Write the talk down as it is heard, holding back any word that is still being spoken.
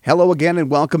Hello again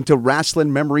and welcome to Rasslin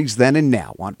Memories Then and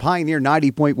Now on Pioneer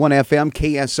 90.1 FM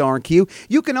KSRQ.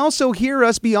 You can also hear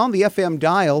us beyond the FM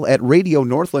dial at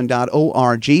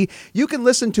radionorthland.org. You can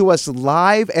listen to us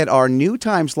live at our new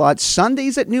time slot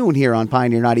Sundays at noon here on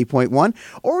Pioneer 90.1.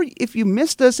 Or if you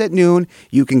missed us at noon,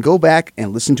 you can go back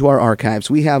and listen to our archives.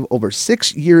 We have over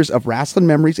 6 years of Rasslin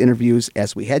Memories interviews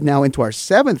as we head now into our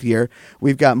 7th year.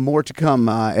 We've got more to come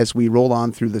as we roll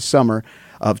on through the summer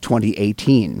of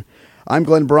 2018. I'm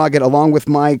Glen Braget, along with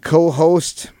my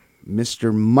co-host,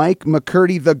 Mr. Mike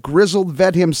McCurdy, the Grizzled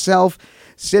Vet himself,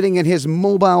 sitting in his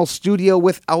mobile studio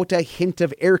without a hint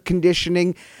of air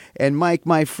conditioning. And Mike,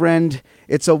 my friend,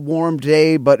 it's a warm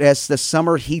day, but as the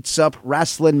summer heats up,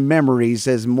 Rasslin Memories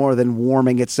is more than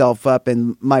warming itself up.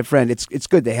 And my friend, it's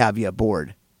good to have you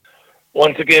aboard.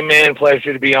 Once again, man,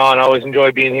 pleasure to be on. Always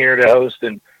enjoy being here to host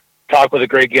and talk with a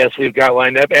great guest we've got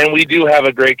lined up. And we do have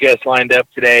a great guest lined up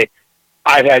today.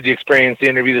 I've had the experience to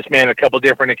interview this man a couple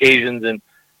different occasions, and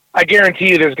I guarantee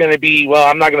you there's going to be, well,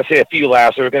 I'm not going to say a few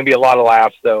laughs. There's going to be a lot of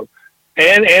laughs, though.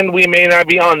 And we may not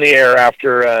be on the air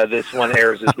after this one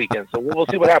airs this weekend, so we'll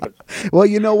see what happens. Well,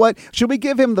 you know what? Should we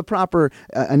give him the proper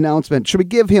announcement? Should we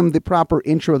give him the proper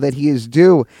intro that he is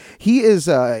due? He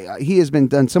has been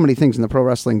done so many things in the pro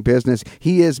wrestling business.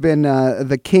 He has been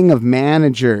the king of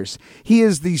managers. He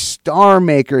is the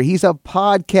Starmaker. He's a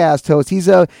podcast host. He's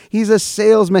a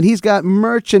salesman. He's got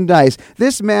merchandise.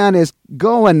 This man is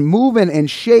going, moving,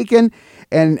 and shaking.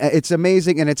 And it's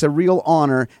amazing, and it's a real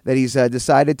honor that he's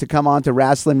decided to come on to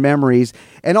Rasslin Memories.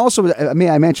 And also,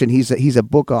 I mentioned he's a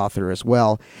book author as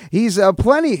well. He's a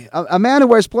man who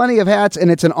wears plenty of hats, and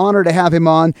it's an honor to have him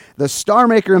on. The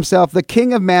Starmaker himself, the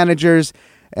king of managers,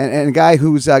 and a guy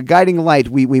whose guiding light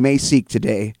we may seek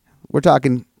today. We're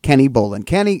talking Kenny Bolin.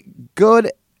 Kenny, good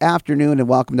afternoon, and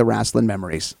welcome to Rasslin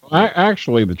Memories.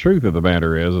 Actually, the truth of the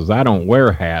matter is I don't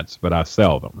wear hats, but I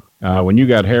sell them. When you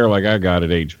got hair like I got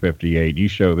at age 58, you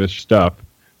show this stuff,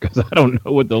 because I don't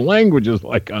know what the language is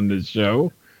like on this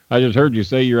show. I just heard you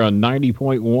say you're on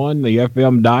 90.1, the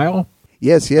FM dial.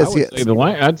 Yes.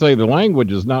 I'd say the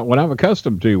language is not what I'm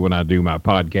accustomed to when I do my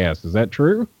podcast. Is that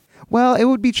true? Well, it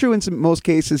would be true in most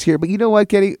cases here, but you know what,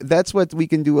 Kenny? That's what we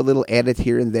can do, a little edit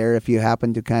here and there if you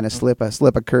happen to kind of slip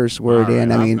a curse word in.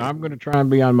 I'm going to try and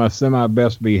be on my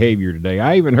semi-best behavior today.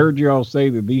 I even heard you all say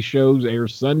that these shows air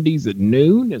Sundays at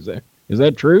noon. Is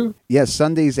that true? Yes,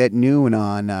 Sundays at noon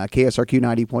on KSRQ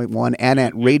 90.1 and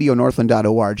at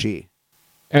radionorthland.org.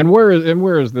 And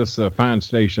where is this fine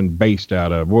station based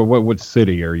out of? What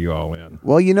city are you all in?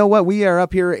 Well, you know what? We are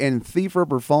up here in Thief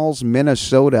River Falls,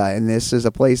 Minnesota, and this is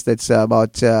a place that's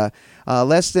about a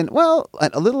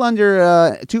little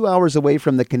under 2 hours away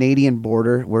from the Canadian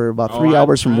border. We're about 3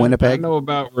 hours from Winnipeg. I know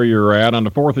about where you're at. On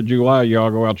the 4th of July,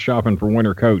 y'all go out shopping for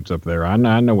winter coats up there. I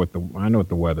know what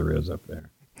the weather is up there.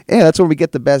 Yeah, that's where we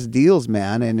get the best deals,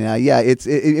 man. And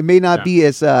it may not be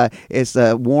as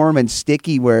warm and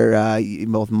sticky where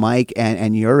both Mike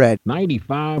and you're at.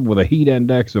 95 with a heat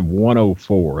index of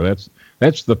 104.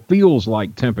 That's the feels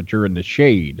like temperature in the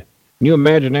shade. Can you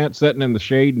imagine that, sitting in the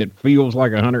shade and it feels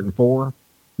like 104? Can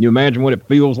you imagine what it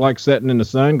feels like sitting in the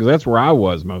sun? Because that's where I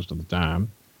was most of the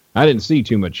time. I didn't see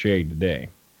too much shade today.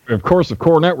 Of course, if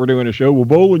Cornette were doing a show, well,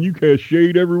 Bolin, you cast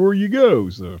shade everywhere you go,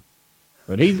 so.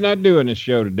 But he's not doing this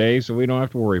show today, so we don't have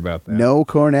to worry about that. No,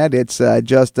 Cornette. It's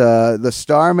just the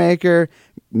Starmaker,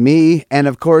 me, and,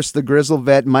 of course, the Grizzled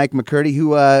Vet Mike McCurdy, who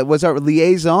was our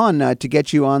liaison to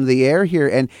get you on the air here.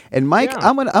 And Mike, yeah.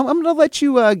 I'm gonna let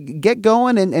you get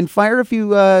going and fire a few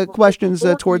questions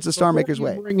towards the Starmaker's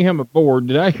way. Bring him aboard.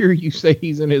 Did I hear you say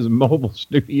he's in his mobile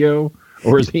studio?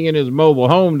 Or is he in his mobile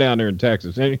home down there in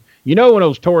Texas? And you know when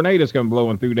those tornadoes come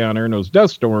blowing through down there and those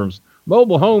dust storms,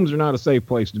 mobile homes are not a safe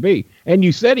place to be. And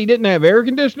you said he didn't have air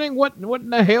conditioning? What in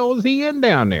the hell is he in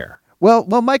down there? Well,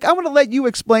 Mike, I want to let you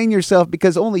explain yourself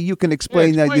because only you can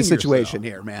explain the situation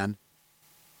here, man.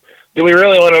 Do we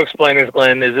really want to explain this,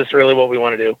 Glenn? Is this really what we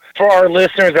want to do? For our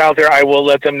listeners out there, I will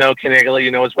let them know, Kenny, I can let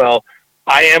you know as well.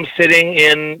 I am sitting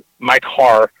in my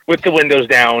car with the windows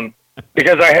down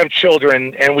because I have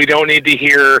children, and we don't need to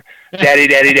hear daddy,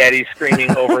 daddy, daddy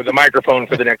screaming over the microphone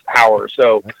for the next hour.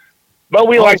 So, but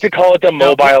we like to call it the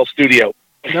mobile studio.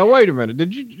 Now, wait a minute.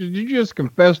 Did you just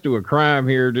confess to a crime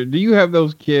here? Do you have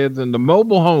those kids in the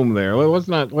mobile home there? Let's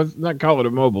not call it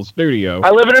a mobile studio. I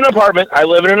live in an apartment.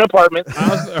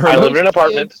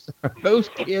 Are those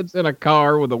kids in a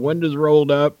car with the windows rolled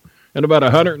up and about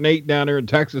 108 down there in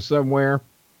Texas somewhere?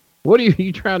 What are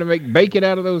you trying to make bacon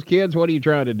out of those kids? What are you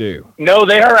trying to do? No,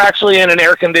 they are actually in an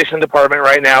air-conditioned apartment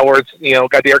right now where it's,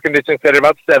 got the air conditioning set at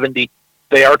about 70.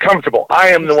 They are comfortable. I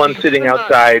am the one sitting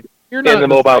outside in the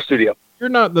mobile studio. You're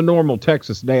not the normal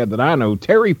Texas dad that I know.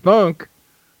 Terry Funk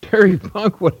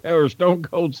would have, or Stone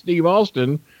Cold Steve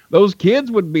Austin, those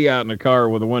kids would be out in the car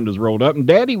with the windows rolled up, and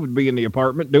Daddy would be in the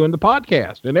apartment doing the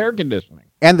podcast and air conditioning.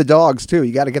 And the dogs, too.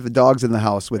 You got to get the dogs in the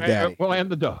house with Daddy. Well, and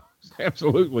the dogs.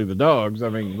 Absolutely, the dogs. I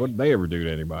mean, what did they ever do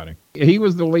to anybody? He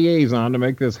was the liaison to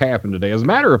make this happen today. As a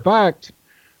matter of fact,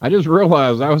 I just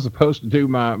realized I was supposed to do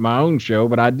my own show,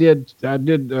 but I did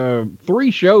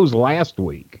 3 shows last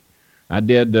week. I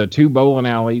did 2 bowling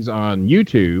alleys on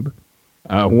YouTube.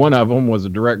 One of them was a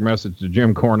direct message to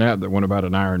Jim Cornette that went about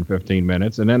an hour and 15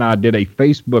 minutes. And then I did a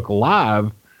Facebook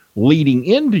Live leading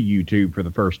into YouTube for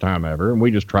the first time ever. And we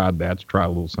just tried that to try a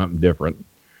little something different.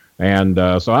 And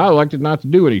so I elected not to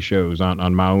do any shows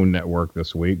on my own network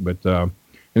this week. But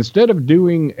instead of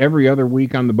doing every other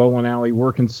week on the bowling alley,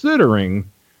 we're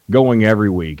considering going every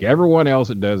week. Everyone else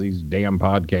that does these damn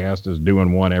podcasts is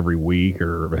doing one every week,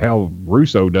 or hell,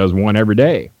 Russo does one every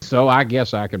day. So I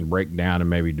guess I can break down and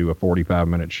maybe do a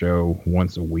 45-minute show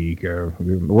once a week. We're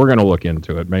going to look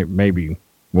into it. Maybe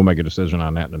we'll make a decision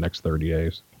on that in the next 30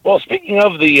 days. Well, speaking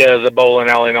of the bowling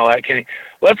alley and all that, Kenny,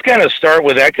 let's kind of start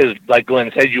with that because, like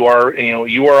Glenn said, you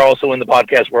are also in the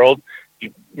podcast world.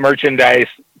 You merchandise,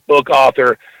 book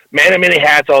author, man of many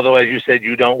hats. Although, as you said,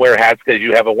 you don't wear hats because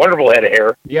you have a wonderful head of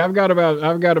hair. Yeah, I've got about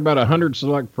 100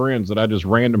 select friends that I just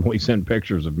randomly send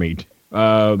pictures of me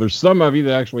to. There's some of you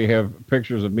that actually have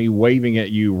pictures of me waving at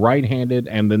you right-handed,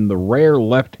 and then the rare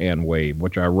left-hand wave,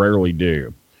 which I rarely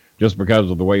do, just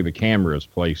because of the way the camera is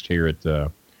placed here at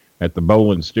the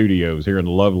Bolin Studios here in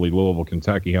lovely Louisville,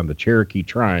 Kentucky, on the Cherokee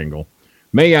Triangle.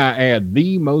 May I add,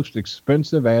 the most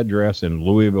expensive address in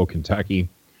Louisville, Kentucky.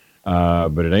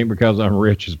 But it ain't because I'm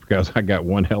rich. It's because I got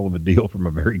one hell of a deal from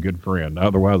a very good friend.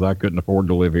 Otherwise, I couldn't afford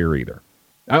to live here either.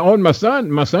 My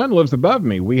son lives above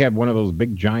me. We have one of those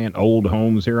big, giant, old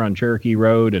homes here on Cherokee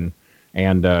Road,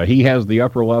 and he has the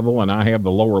upper level, and I have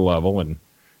the lower level, and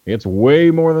it's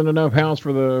way more than enough house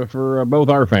for both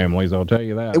our families. I'll tell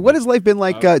you that. What has life been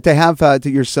like to have to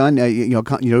your son? Doing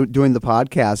the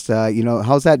podcast.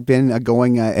 How's that been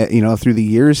going? Through the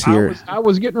years here. I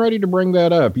was getting ready to bring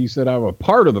that up. You said I'm a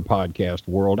part of the podcast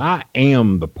world. I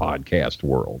am the podcast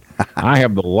world. I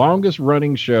have the longest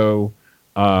running show,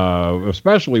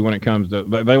 especially when it comes to.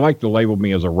 They like to label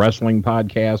me as a wrestling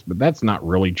podcast, but that's not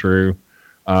really true.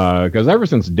 Because ever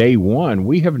since day one,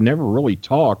 we have never really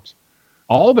talked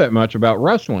all that much about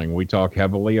wrestling. We talk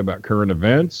heavily about current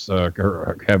events,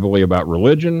 heavily about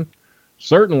religion,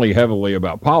 certainly heavily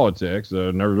about politics. We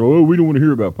don't want to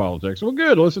hear about politics. Well,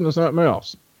 good. Listen to something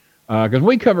else. Because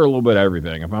we cover a little bit of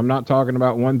everything. If I'm not talking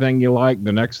about one thing you like,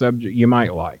 the next subject you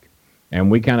might like. And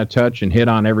we kind of touch and hit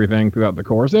on everything throughout the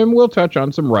course. And we'll touch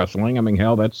on some wrestling. I mean,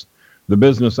 hell, that's the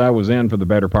business I was in for the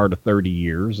better part of 30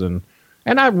 years. And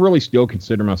I really still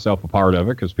consider myself a part of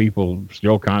it because people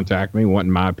still contact me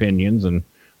wanting my opinions, and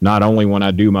not only when I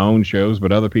do my own shows,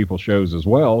 but other people's shows as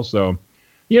well. So,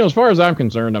 as far as I'm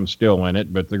concerned, I'm still in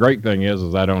it. But the great thing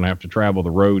is I don't have to travel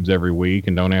the roads every week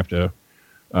and don't have to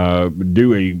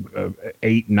do a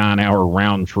 8-9 hour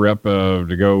round trip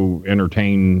to go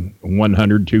entertain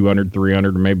 100, 200,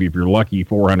 300, or maybe if you're lucky,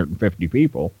 450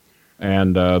 people.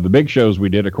 And the big shows we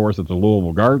did, of course, at the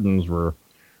Louisville Gardens were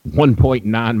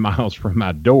 1.9 miles from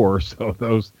my door.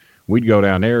 So we'd go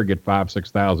down there, get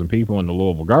 5,000-6,000 people in the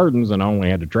Louisville Gardens, and I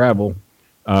only had to travel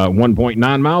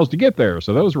 1.9 miles to get there.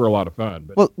 So those were a lot of fun.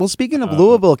 But, well, speaking of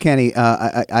Louisville, Kenny,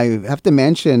 I have to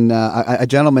mention a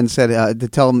gentleman said to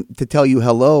tell you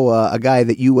hello, a guy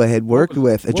that you had worked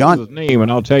with, John. What was his name?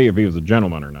 And I'll tell you if he was a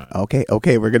gentleman or not.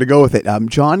 Okay, we're gonna go with it.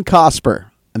 John Cosper.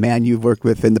 A man you've worked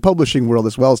with in the publishing world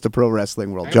as well as the pro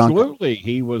wrestling world. Absolutely.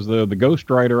 He was the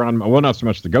ghostwriter on, well, not so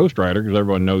much the ghostwriter because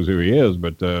everyone knows who he is,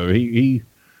 but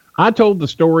I told the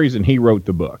stories and he wrote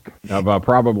the book of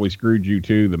Probably Screwed You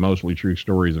Too, the mostly true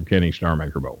stories of Kenny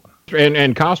Starmaker Bolin.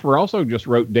 And Cosper also just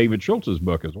wrote David Schultz's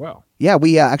book as well. Yeah,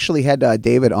 we actually had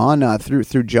David on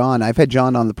through John. I've had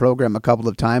John on the program a couple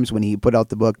of times when he put out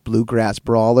the book Bluegrass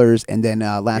Brawlers, and then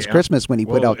last Christmas when he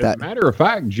put out that. As a matter of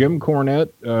fact, Jim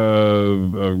Cornette,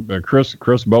 Chris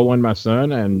Bolin, my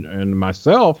son, and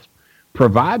myself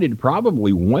provided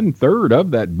probably 1/3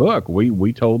 of that book.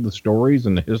 We told the stories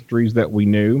and the histories that we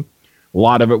knew. A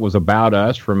lot of it was about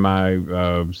us from my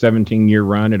 17-year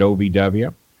run at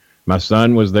OVW. My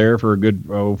son was there for a good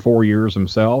 4 years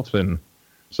himself, and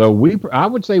so I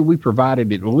would say we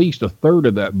provided at least 1/3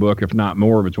 of that book, if not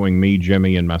more, between me,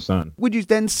 Jimmy, and my son. Would you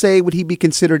then say, would he be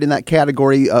considered in that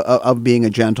category of being a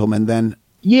gentleman then?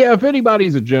 Yeah, if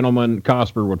anybody's a gentleman,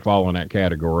 Cosper would fall in that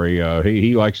category.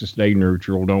 He likes to stay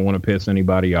neutral, don't want to piss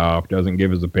anybody off, doesn't give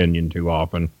his opinion too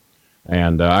often.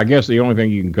 And I guess the only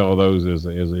thing you can call those is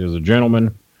a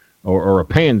gentleman. or a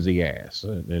pansy ass,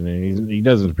 and he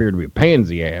doesn't appear to be a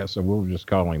pansy ass, so we'll just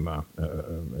call him a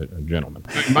gentleman.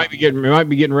 We might be getting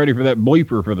ready for that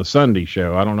bleeper for the Sunday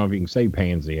show. I don't know if you can say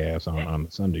pansy ass on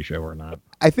the Sunday show or not.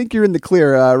 I think you're in the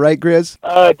clear, right, Griz?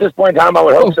 At this point in time, I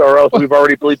would hope so, or else we've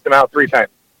already bleeped him out 3 times.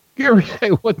 Gary, say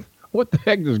what the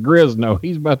heck does Griz know?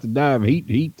 He's about to die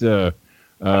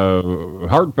of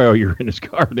heart failure in his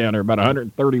car down there, about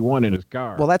 131 in his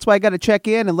car. Well, that's why I got to check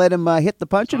in and let him hit the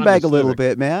punching bag a little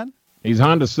bit, man. He's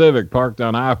Honda Civic parked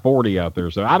on I-40 out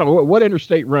there. So I don't know what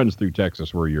interstate runs through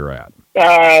Texas where you're at.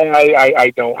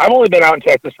 I don't. I've only been out in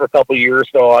Texas for a couple of years,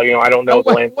 so I don't know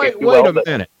the landscape too well.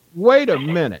 Wait a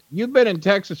minute. You've been in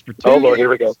Texas for 2 years. Oh Lord, here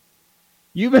we go.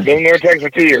 You've been there in Texas for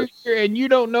 2 years, and you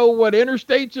don't know what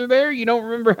interstates are there. You don't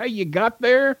remember how you got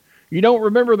there. You don't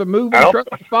remember the moving truck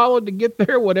you followed to get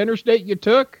there. What interstate you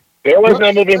took? There was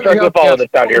no moving truck that followed us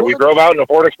out here. We drove out in a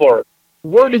Ford Explorer.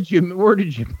 Where did you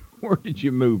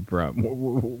move from?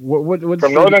 What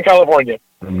from Northern California.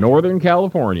 From Northern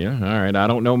California. All right, I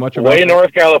don't know much about way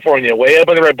North California, way up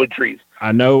in the redwood trees.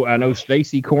 I know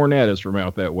Stacy Cornett is from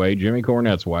out that way. Jimmy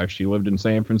Cornett's wife. She lived in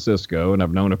San Francisco, and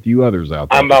I've known a few others out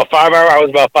there. I was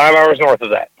about 5 hours north of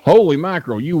that. Holy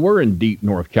mackerel! You were in deep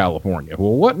North California.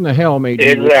 Well, what in the hell made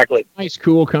you nice,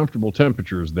 cool, comfortable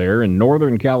temperatures there in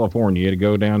Northern California to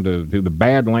go down to the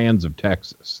Badlands of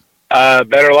Texas?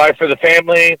 Better life for the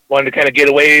family. Wanted to kind of get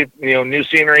away, new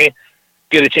scenery,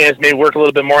 get a chance to maybe work a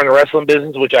little bit more in the wrestling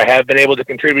business, which I have been able to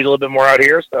contribute a little bit more out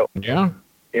here. So yeah,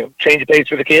 change of pace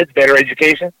for the kids, better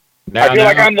education. I feel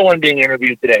like I'm the one being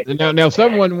interviewed today. Now,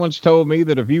 someone once told me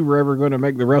that if you were ever going to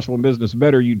make the wrestling business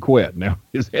better, you'd quit. Now,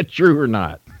 is that true or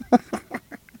not?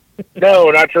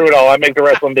 No, not true at all. I make the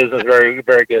wrestling business very,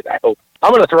 very good, I hope.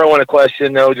 I'm going to throw in a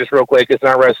question, though, just real quick. It's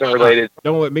not wrestling related.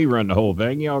 Don't let me run the whole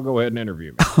thing. Y'all go ahead and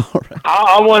interview me.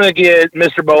 I want to get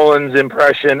Mr. Bolin's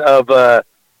impression of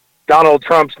Donald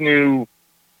Trump's new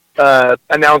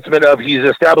announcement of he's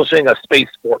establishing a space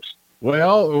force.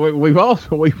 Well, we've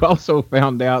also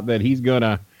found out that he's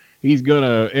gonna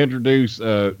introduce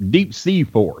deep sea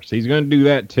force. He's gonna do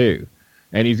that too,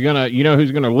 and he's gonna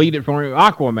who's gonna lead it for him?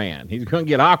 Aquaman. He's gonna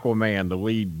get Aquaman to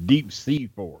lead deep sea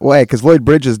force. Wait, because Lloyd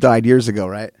Bridges died years ago,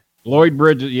 right? Lloyd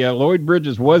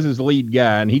Bridges was his lead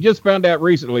guy, and he just found out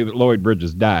recently that Lloyd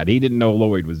Bridges died. He didn't know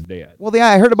Lloyd was dead. Well, yeah,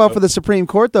 I heard about for the Supreme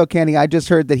Court though, Kenny. I just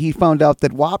heard that he found out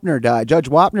that Wapner died. Judge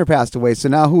Wapner passed away. So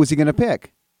now who is he going to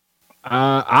pick?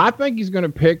 I think he's going to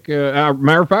pick.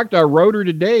 Matter of fact, I wrote her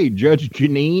today, Judge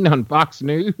Janine on Fox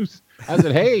News. I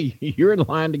said, "Hey, you're in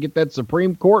line to get that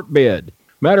Supreme Court bid."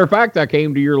 Matter of fact, I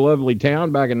came to your lovely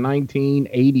town back in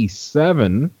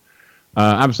 1987.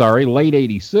 I'm sorry, late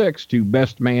 '86 to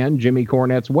Best Man Jimmy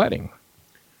Cornette's wedding,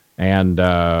 and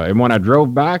when I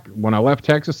drove back, when I left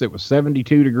Texas, it was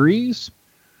 72 degrees.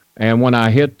 And when I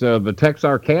hit the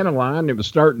Texarkana line, it was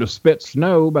starting to spit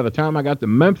snow. By the time I got to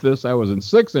Memphis, I was in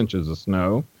 6 inches of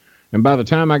snow. And by the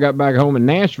time I got back home in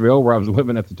Nashville, where I was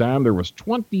living at the time, there was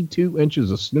 22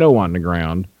 inches of snow on the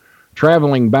ground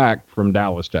traveling back from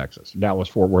Dallas, Texas,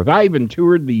 Dallas-Fort Worth. I even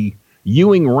toured the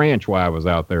Ewing Ranch while I was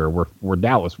out there where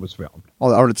Dallas was filmed.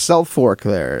 Oh, or it's South Fork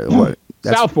there. What?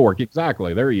 South Fork,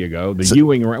 exactly. There you go. The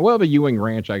Ewing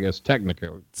Ranch, I guess, technically.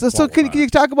 So can you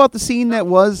talk about the scene that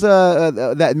was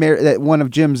that one of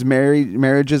Jim's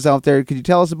marriages out there? Could you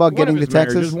tell us about getting to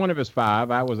Texas? One of his 5.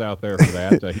 I was out there for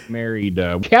that. He married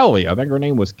Kelly. I think her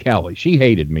name was Kelly. She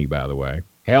hated me, by the way.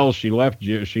 Hell, she left.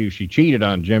 She cheated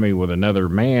on Jimmy with another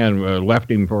man.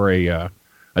 Left him for a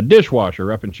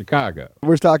dishwasher up in Chicago.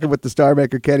 We're talking with the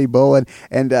Starmaker Kenny Bolin,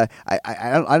 and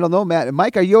I don't know, Matt.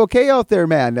 Mike, are you okay out there,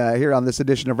 man? Here on this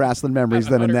edition of Rasslin Memories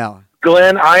Then and Now.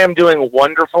 Glenn, I am doing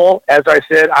wonderful. As I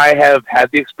said, I have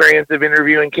had the experience of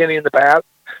interviewing Kenny in the past,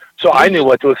 so I knew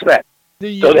what to expect.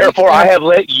 So therefore, I have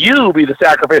let you be the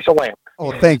sacrificial lamb.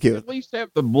 Oh, thank you. At least have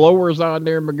the blowers on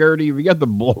there, McCurdy. If you got the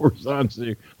blowers on, so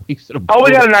at least we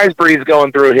got a nice breeze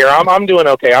going through here. I'm doing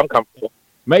okay. I'm comfortable.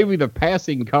 Maybe the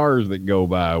passing cars that go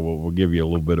by will give you a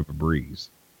little bit of a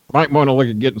breeze. Might want to look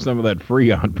at getting some of that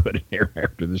Freon put in here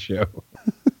after the show.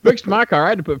 Fixed my car. I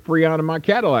had to put Freon in my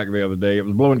Cadillac the other day. It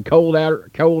was blowing cold air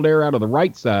out of the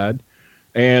right side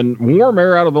and warm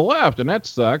air out of the left, and that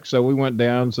sucked. So we went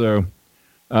down. So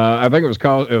I think it was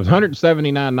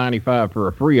 $179.95 for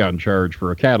a Freon charge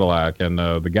for a Cadillac, and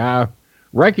the guy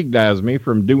recognized me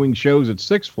from doing shows at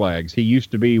Six Flags. He used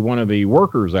to be one of the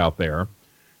workers out there.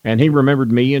 And he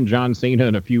remembered me and John Cena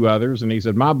and a few others. And he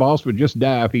said, my boss would just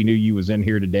die if he knew you was in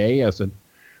here today. I said,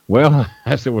 well,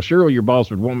 surely your boss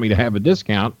would want me to have a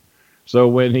discount. So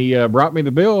when he brought me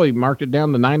the bill, he marked it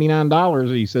down to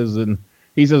 $99.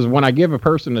 He says, when I give a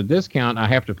person a discount, I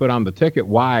have to put on the ticket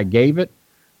why I gave it.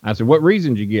 I said, what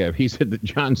reason did you give? He said that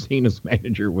John Cena's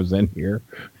manager was in here.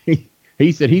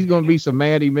 He said he's going to be so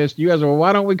mad he missed you. I said, well,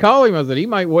 why don't we call him? I said, he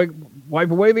might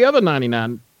wipe away the other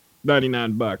 $99.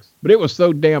 But it was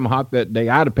so damn hot that day.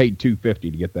 I'd have paid $250 to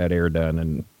get that air done,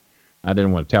 and I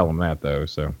didn't want to tell him that, though.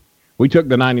 So we took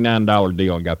the $99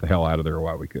 deal and got the hell out of there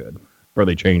while we could, before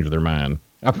they changed their mind.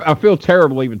 I feel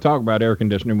terrible even talking about air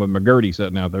conditioning with McCurdy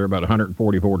sitting out there about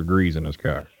 144 degrees in his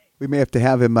car. We may have to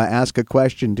have him ask a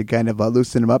question to kind of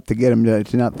loosen him up to get him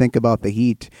to not think about the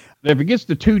heat. If it gets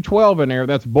to 212 in there,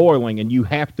 that's boiling, and you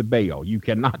have to bail. You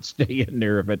cannot stay in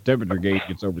there if that temperature gauge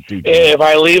gets over 212. If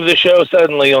I leave the show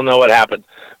suddenly, you'll know what happened.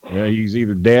 Yeah, he's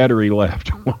either dead or he left.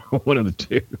 One of the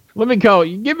two. Let me call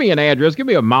you. Give me an address. Give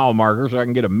me a mile marker so I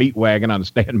can get a meat wagon on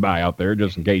standby out there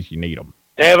just in case you need them.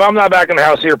 And if I'm not back in the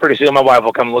house here pretty soon, my wife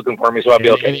will come looking for me, so I'll be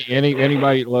okay.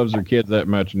 Anybody that loves their kids that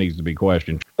much needs to be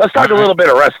questioned. Let's talk a little bit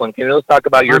of wrestling. Let's talk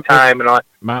about your time and all.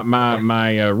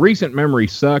 My recent memory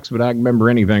sucks, but I can remember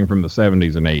anything from the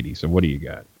 70s and 80s. So what do you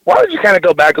got? Why don't you kind of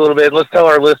go back a little bit? Let's tell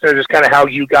our listeners just kind of how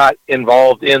you got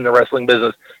involved in the wrestling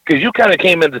business, because you kind of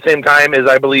came at the same time as,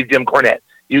 I believe, Jim Cornette.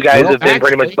 You guys have been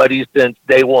pretty much buddies since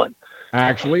day one.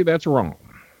 Actually, that's wrong.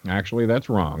 Oh, that's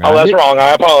wrong.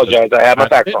 I apologize. I have my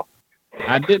facts wrong.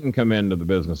 I didn't come into the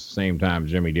business the same time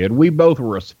Jimmy did. We both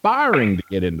were aspiring to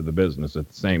get into the business at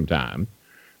the same time.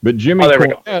 But Jimmy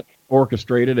Cornette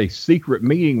orchestrated a secret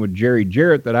meeting with Jerry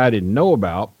Jarrett that I didn't know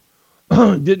about.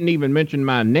 Didn't even mention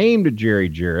my name to Jerry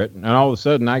Jarrett. And all of a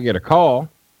sudden I get a call,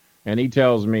 and he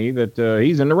tells me that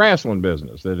he's in the wrestling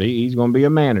business, that he's going to be a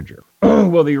manager.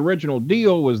 Well, the original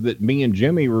deal was that me and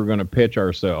Jimmy were going to pitch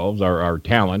ourselves, our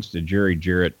talents, to Jerry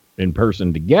Jarrett in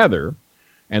person together.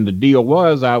 And the deal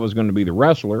was I was going to be the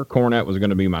wrestler. Cornette was going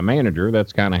to be my manager.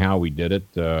 That's kind of how we did it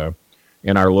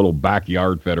in our little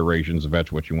backyard federations, if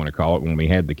that's what you want to call it, when we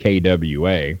had the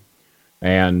KWA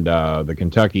and the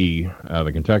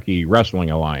Kentucky Wrestling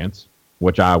Alliance,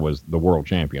 which I was the world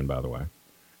champion, by the way.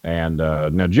 And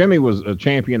now Jimmy was a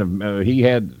champion of, he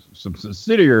had some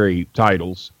subsidiary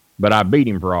titles, but I beat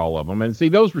him for all of them. And see,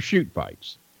 those were shoot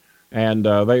fights. And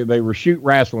they were shoot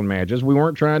wrestling matches. We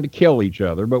weren't trying to kill each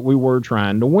other, but we were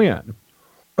trying to win.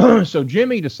 So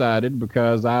Jimmy decided,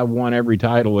 because I won every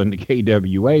title in the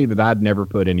KWA, that I'd never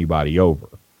put anybody over.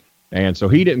 And so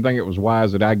he didn't think it was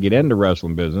wise that I get into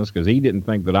wrestling business, because he didn't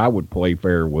think that I would play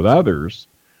fair with others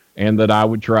and that I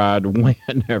would try to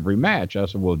win every match. I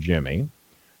said, well, Jimmy,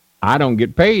 I don't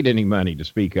get paid any money to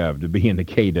speak of to be in the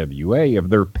KWA. If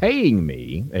they're paying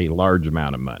me a large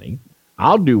amount of money,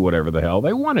 I'll do whatever the hell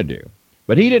they want to do.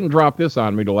 But he didn't drop this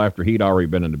on me till after he'd already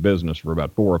been in the business for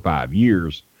about 4 or 5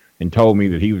 years and told me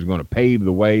that he was going to pave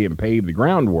the way and pave the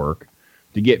groundwork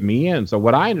to get me in. So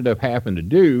what I ended up having to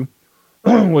do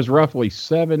was roughly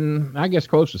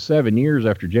close to 7 years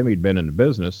after Jimmy had been in the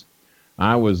business,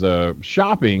 I was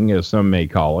shopping, as some may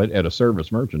call it, at a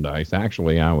service merchandise.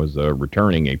 Actually, I was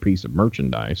returning a piece of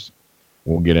merchandise.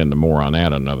 We'll get into more on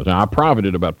that another time. I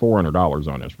profited about $400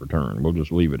 on this return. We'll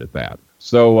just leave it at that.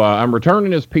 So I'm returning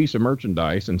this piece of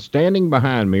merchandise, and standing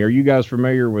behind me, are you guys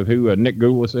familiar with who Nick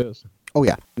Goulas is? Oh,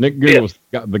 yeah. Nick Goulas,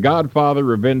 the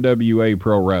godfather of NWA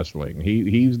Pro Wrestling.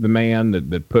 He's the man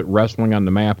that put wrestling on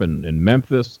the map in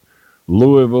Memphis,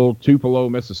 Louisville, Tupelo,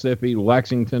 Mississippi,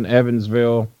 Lexington,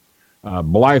 Evansville,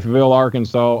 Blytheville,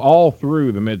 Arkansas, all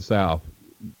through the Mid-South.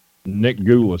 Nick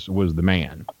Goulas was the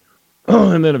man.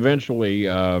 And then eventually,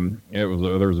 there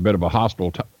was a bit of a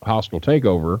hostile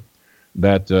takeover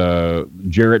that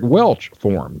Jarrett Welch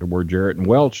formed, where Jarrett and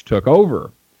Welch took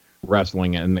over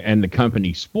wrestling, and the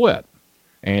company split.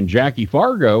 And Jackie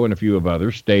Fargo and a few of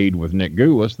others stayed with Nick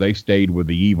Goulas. They stayed with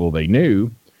the evil they knew.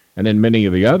 And then many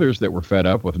of the others that were fed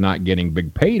up with not getting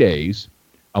big paydays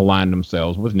aligned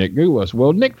themselves with Nick Goulas.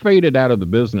 Well, Nick faded out of the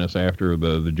business after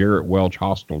the Jarrett Welch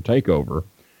hostile takeover.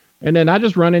 And then I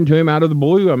just run into him out of the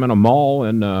blue. I'm in a mall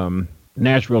in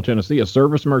Nashville, Tennessee, a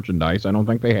service merchandise. I don't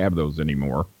think they have those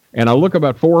anymore. And I look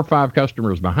about 4 or 5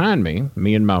 customers behind me.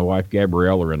 Me and my wife,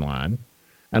 Gabrielle, are in line.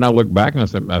 And I look back and I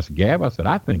said, Gab,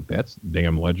 I think that's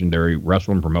damn legendary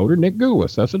wrestling promoter, Nick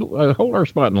Goulas. I said, hold our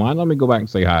spot in line. Let me go back and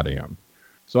say hi to him.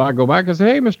 So I go back and say,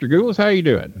 hey, Mr. Goulas, how you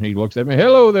doing? He looks at me,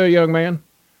 hello there, young man.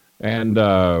 And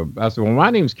I said, well, my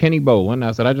name's Kenny Bolin.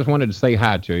 I said, I just wanted to say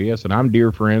hi to you. I said, I'm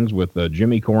dear friends with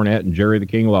Jimmy Cornette and Jerry the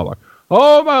King Lawler.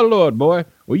 Oh, my Lord, boy.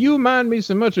 Will you mind me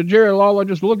so much of Jerry Lawler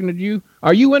just looking at you?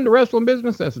 Are you in the wrestling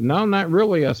business? I said, no, not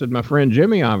really. I said, my friend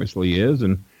Jimmy obviously is.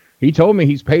 And he told me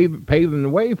he's paving the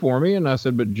way for me. And I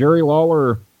said, but Jerry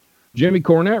Lawler, Jimmy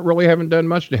Cornette really haven't done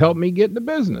much to help me get in the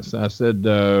business. I said,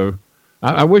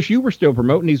 I wish you were still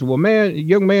promoting. He said, well, man,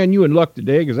 young man, you in luck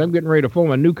today, because I'm getting ready to form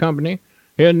a new company.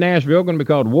 here in Nashville, going to be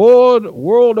called World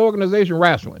Organization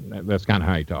Rasslin. That's kind of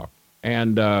how he talked.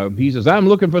 And he says, I'm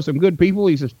looking for some good people.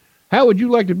 He says, how would you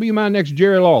like to be my next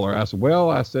Jerry Lawler? I said, well,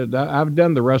 I've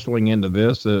done the wrestling into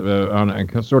this on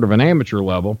a sort of an amateur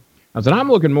level. I said, I'm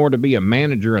looking more to be a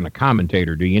manager and a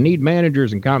commentator. Do you need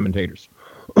managers and commentators?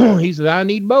 He said, I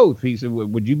need both. He said,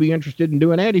 would you be interested in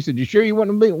doing that? He said, you sure you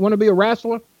want to be a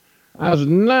wrestler? I said,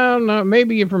 no,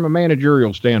 maybe from a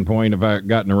managerial standpoint, if I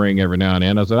got in the ring every now and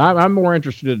then. I said, I'm more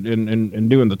interested in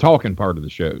doing the talking part of the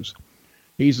shows.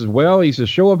 He says,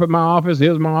 show up at my office.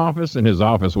 Here's my office. And his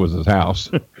office was his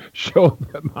house. Show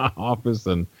up at my office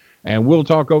and we'll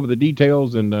talk over the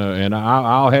details and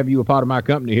I'll have you a part of my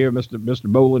company here, Mr.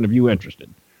 Bolin, if you're interested.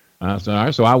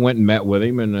 So I went and met with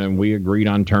him and we agreed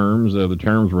on terms. The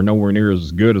terms were nowhere near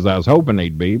as good as I was hoping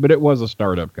they'd be, but it was a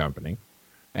startup company.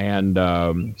 And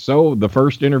so the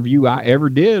first interview I ever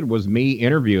did was me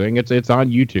interviewing. It's on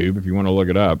YouTube if you want to look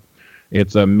it up.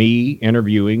 It's me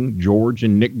interviewing George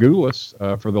and Nick Goulas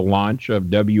for the launch of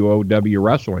WOW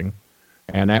Wrestling.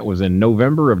 And that was in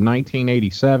November of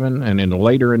 1987. And then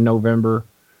later in November,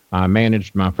 I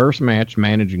managed my first match,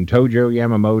 managing Tojo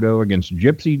Yamamoto against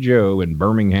Gypsy Joe in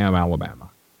Birmingham, Alabama.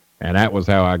 And that was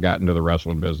how I got into the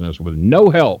wrestling business with no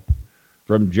help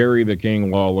from Jerry the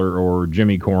King Lawler or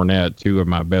Jimmy Cornette, two of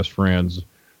my best friends.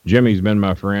 Jimmy's been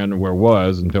my friend,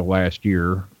 was until last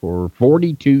year, for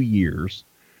 42 years.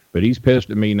 But he's pissed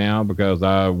at me now because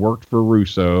I worked for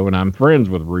Russo, and I'm friends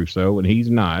with Russo, and he's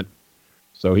not.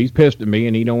 So he's pissed at me,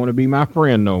 and he don't want to be my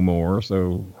friend no more.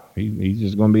 So he's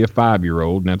just going to be a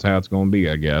 5-year-old, and that's how it's going to be,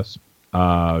 I guess.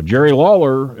 Jerry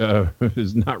Lawler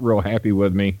is not real happy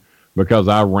with me because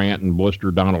I rant and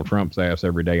blister Donald Trump's ass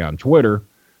every day on Twitter,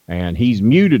 and he's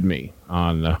muted me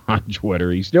on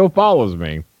Twitter. He still follows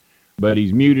me, but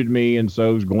he's muted me, and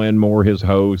so's Glenn Moore, his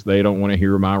host. They don't want to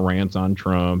hear my rants on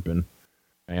Trump and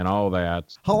all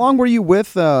that. How long were you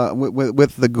with the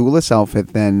Goulas outfit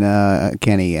then,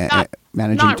 Kenny?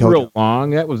 Managing not real long.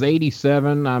 That was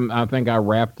 87. I think I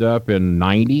wrapped up in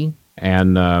 90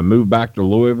 and moved back to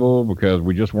Louisville because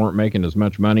we just weren't making as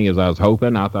much money as I was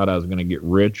hoping. I thought I was going to get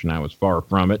rich, and I was far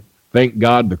from it. Thank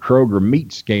God the Kroger meat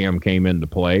scam came into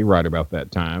play right about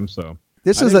that time. So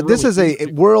this is a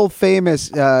world famous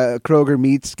Kroger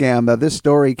meat scam. This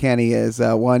story, Kenny, is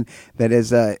one that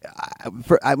is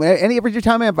every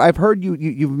time I've heard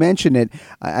you've mentioned it,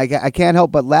 I can't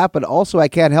help but laugh, but also I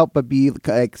can't help but be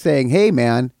like saying, "Hey,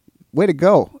 man, way to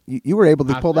go! You were able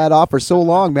to pull that off for so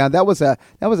long, man. That was a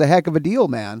heck of a deal,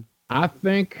 man." I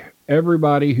think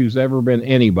everybody who's ever been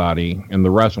anybody in the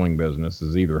wrestling business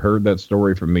has either heard that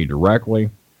story from me directly,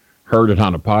 heard it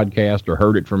on a podcast, or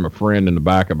heard it from a friend in the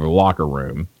back of a locker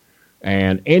room.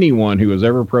 And anyone who has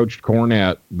ever approached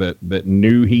Cornette that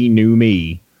knew he knew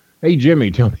me, hey,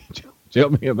 Jimmy, tell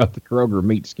me about the Kroger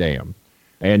meat scam.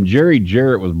 And Jerry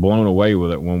Jarrett was blown away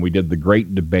with it when we did the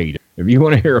Great Debate. If you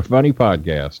want to hear a funny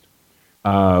podcast,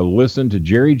 listen to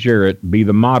Jerry Jarrett be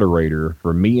the moderator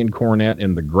for me and Cornette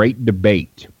in the Great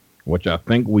Debate, which I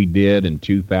think we did in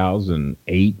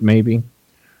 2008, maybe.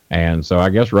 And so I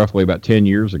guess roughly about 10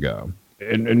 years ago.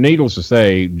 And needless to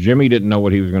say, Jimmy didn't know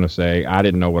what he was going to say. I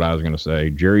didn't know what I was going to say.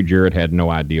 Jerry Jarrett had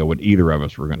no idea what either of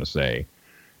us were going to say.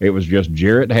 It was just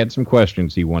Jarrett had some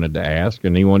questions he wanted to ask,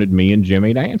 and he wanted me and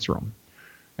Jimmy to answer them.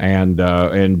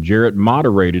 And Jarrett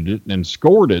moderated it and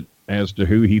scored it as to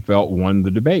who he felt won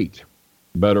the debate.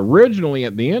 But originally,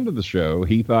 at the end of the show,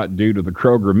 he thought due to the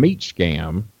Kroger meat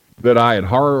scam that I had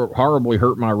horribly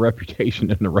hurt my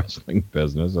reputation in the wrestling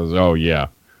business. I was, oh, yeah.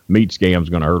 Meat scam's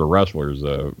going to hurt a wrestler's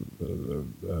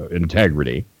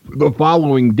integrity. The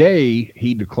following day,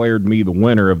 he declared me the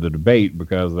winner of the debate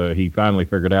because he finally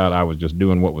figured out I was just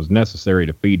doing what was necessary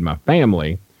to feed my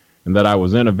family, and that I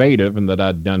was innovative, and that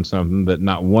I'd done something that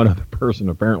not one other person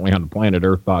apparently on the planet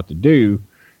Earth thought to do,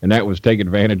 and that was take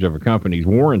advantage of a company's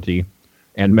warranty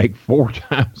and make 4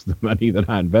 times the money that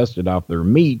I invested off their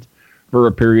meat for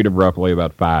a period of roughly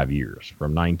about 5 years,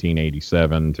 from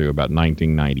 1987 to about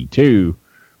 1992.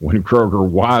 When Kroger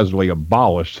wisely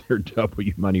abolished their double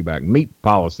money back meat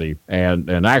policy and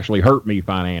actually hurt me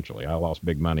financially. I lost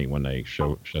big money when they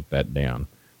shut that down.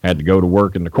 Had to go to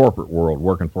work in the corporate world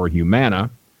working for Humana.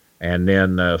 And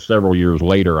then several years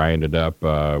later, I ended up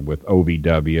with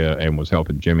OVW and was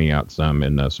helping Jimmy out some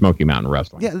in Smoky Mountain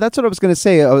Wrestling. Yeah, that's what I was going to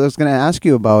say. I was going to ask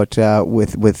you about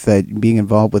with being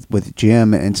involved with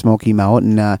Jim and Smoky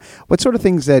Mountain. What sort of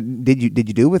things did you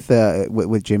do with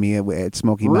Jimmy at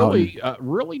Smoky Mountain?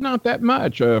 Really not that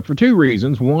much for 2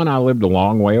 reasons. One, I lived a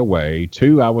long way away.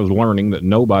 2, I was learning that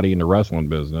nobody in the wrestling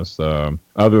business,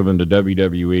 other than the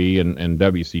WWE and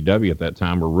WCW at that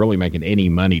time, were really making any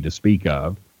money to speak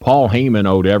of. Paul Heyman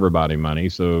owed everybody money,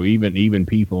 so even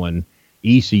people in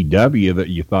ECW that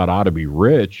you thought ought to be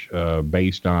rich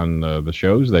based on the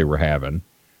shows they were having.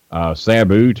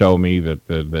 Sabu told me that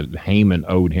Heyman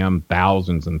owed him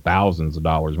thousands and thousands of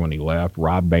dollars when he left.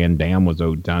 Rob Van Dam was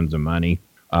owed tons of money.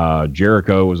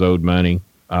 Jericho was owed money.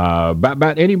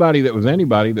 About anybody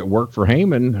that worked for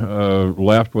Heyman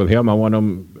left with him. I want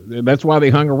them. That's why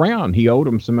they hung around. He owed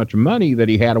them so much money that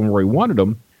he had them where he wanted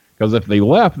them. Because if they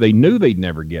left, they knew they'd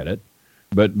never get it.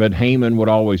 But Heyman would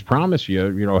always promise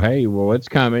you, hey, well, it's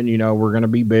coming. We're going to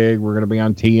be big. We're going to be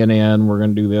on TNN. We're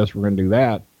going to do this. We're going to do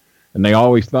that. And they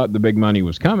always thought the big money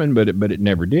was coming, but it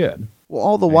never did. Well,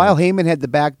 all the while, Heyman had the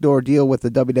backdoor deal with the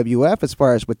WWF as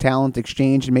far as with talent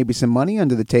exchange and maybe some money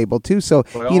under the table, too. So,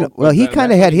 he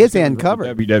kind of had his end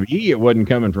covered. WWE, it wasn't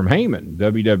coming from Heyman.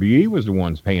 WWE was the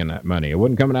ones paying that money. It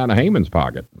wasn't coming out of Heyman's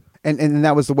pocket. And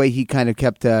that was the way he kind of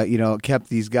kept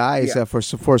these guys for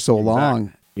so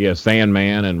long. Yeah,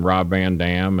 Sandman and Rob Van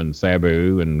Dam and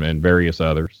Sabu and various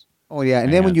others. Oh yeah,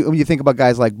 and then when you think about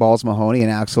guys like Balls Mahoney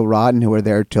and Axel Rotten, who were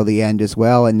there till the end as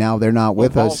well, and now they're not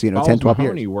with us. 10, 12 years.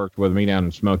 Mahoney worked with me down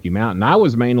in Smoky Mountain. I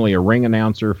was mainly a ring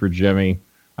announcer for Jimmy.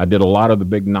 I did a lot of the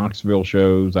big Knoxville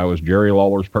shows. I was Jerry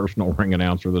Lawler's personal ring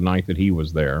announcer the night that he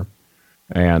was there,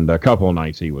 and a couple of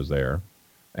nights he was there.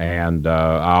 And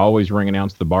I always ring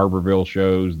announced the Barberville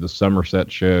shows, the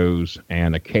Somerset shows,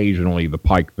 and occasionally the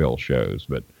Pikeville shows.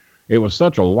 But it was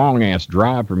such a long-ass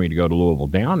drive for me to go to Louisville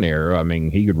down there. I mean,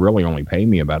 he could really only pay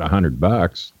me about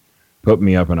 $100, put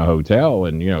me up in a hotel,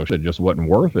 and, it just wasn't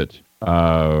worth it.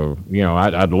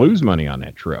 I'd lose money on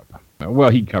that trip. Well,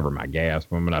 he'd cover my gas.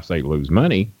 But when I say lose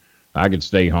money, I could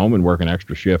stay home and work an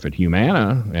extra shift at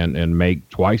Humana and make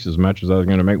twice as much as I was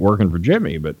going to make working for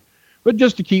Jimmy. But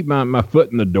just to keep my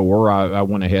foot in the door, I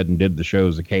went ahead and did the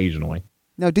shows occasionally.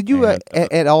 Now, did you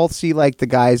at all see like the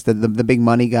guys, the big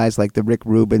money guys like the Rick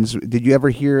Rubins? Did you ever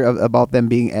hear about them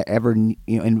being ever in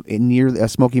near a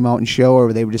Smoky Mountain show, or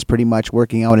were they just pretty much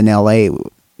working out in L.A.?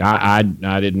 I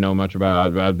didn't know much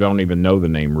about it. I don't even know the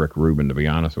name Rick Rubin, to be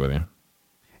honest with you.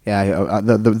 Yeah,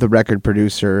 the record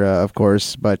producer, of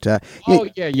course, but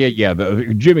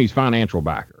Jimmy's financial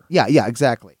backer. Yeah,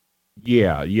 exactly.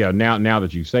 Yeah. Now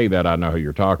that you say that, I know who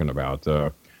you're talking about.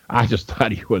 I just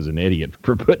thought he was an idiot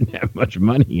for putting that much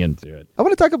money into it. I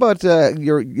want to talk about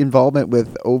your involvement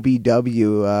with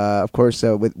OVW. Of course,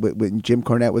 with Jim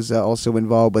Cornette was also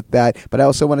involved with that. But I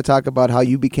also want to talk about how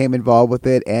you became involved with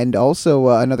it, and also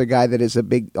another guy that is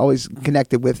always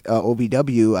connected with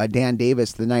OVW, Dan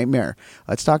Davis, the Nightmare.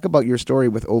 Let's talk about your story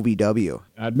with OVW.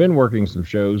 I'd been working some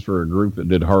shows for a group that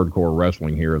did hardcore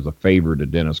wrestling here as a favor to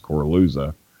Dennis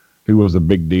Corluzza, who was a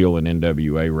big deal in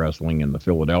NWA wrestling in the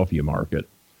Philadelphia market.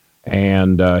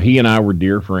 And he and I were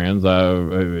dear friends. As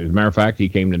a matter of fact, he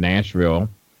came to Nashville,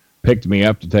 picked me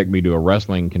up to take me to a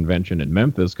wrestling convention in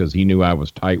Memphis because he knew I was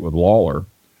tight with Lawler.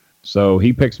 So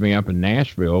he picks me up in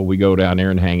Nashville. We go down there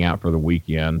and hang out for the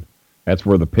weekend. That's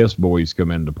where the Piss Boys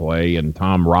come into play, and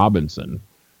Tom Robinson,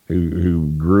 who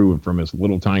grew from this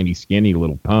little tiny skinny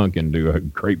little punk into a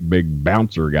great big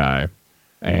bouncer guy,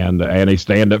 and a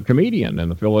stand-up comedian in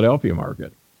the Philadelphia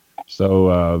market.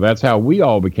 So that's how we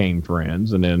all became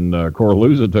friends. And then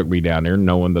Corluzza took me down there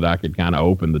knowing that I could kind of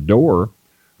open the door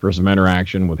for some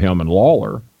interaction with him and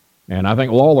Lawler. And I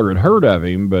think Lawler had heard of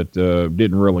him, but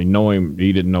didn't really know him.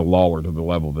 He didn't know Lawler to the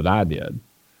level that I did.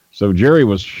 So Jerry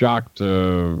was shocked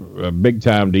big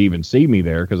time to even see me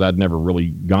there because I'd never really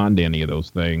gone to any of those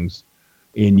things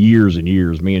in years and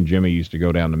years. Me and Jimmy used to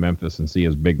go down to Memphis and see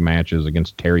his big matches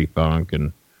against Terry Funk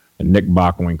and Nick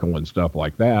Bockwinkel and stuff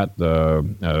like that,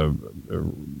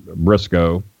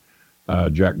 Briscoe,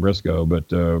 Jack Briscoe. But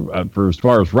for as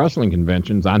far as wrestling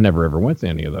conventions, I never ever went to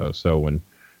any of those. So when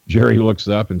Jerry looks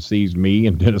up and sees me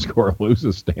and Dennis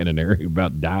Corluzza standing there, he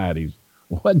about died. He's,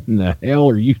 what in the hell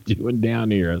are you doing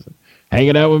down here? I said,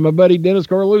 hanging out with my buddy Dennis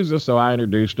Corluzza. So I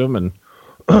introduced him,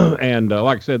 and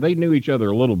like I said, they knew each other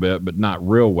a little bit, but not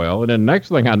real well. And then next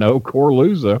thing I know,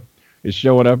 Corluzza is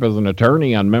showing up as an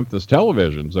attorney on Memphis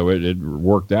television. So it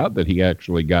worked out that he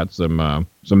actually got some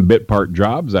bit part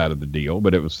jobs out of the deal,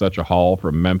 but it was such a haul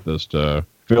from Memphis to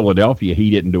Philadelphia. He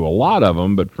didn't do a lot of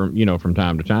them, but from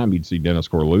time to time, you'd see Dennis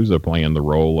Corluzza playing the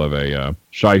role of a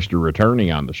shyster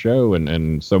attorney on the show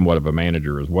and somewhat of a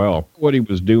manager as well. What he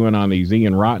was doing on these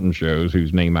Ian Rotten shows,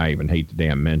 whose name I even hate to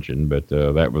damn mention, but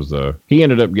that was he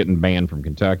ended up getting banned from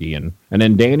Kentucky. And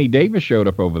then Danny Davis showed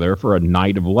up over there for a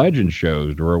Night of Legends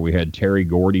shows where we had Terry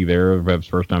Gordy there. That was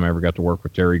the first time I ever got to work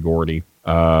with Terry Gordy.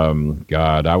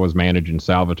 I was managing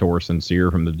Salvatore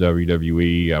Sincere from the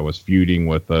WWE. I was feuding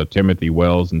with Timothy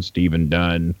Wells and Stephen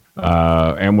Dunn,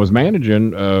 and was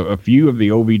managing a few of the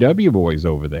OVW boys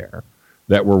over there.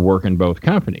 that were working both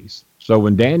companies. So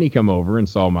when Danny come over and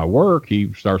saw my work,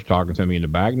 he starts talking to me in the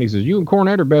back, and he says, "You and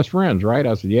Cornette are best friends, right?"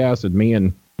 I said, "Yeah." I said, "Me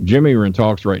and Jimmy are in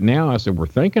talks right now." I said, "We're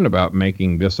thinking about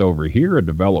making this over here a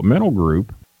developmental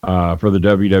group for the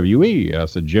WWE." I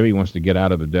said, "Jimmy wants to get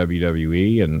out of the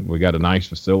WWE, and we got a nice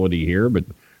facility here, but,"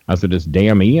 I said, "this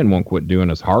damn Ian won't quit doing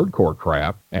his hardcore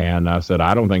crap." And I said,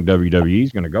 "I don't think WWE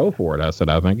is going to go for it." I said,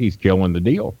 "I think he's killing the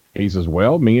deal." He says,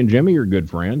 "Well, me and Jimmy are good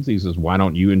friends." He says, "Why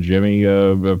don't you and Jimmy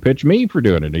pitch me for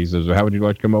doing it?" He says, "How would you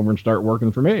like to come over and start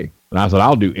working for me?" And I said,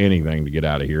 "I'll do anything to get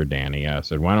out of here, Danny." I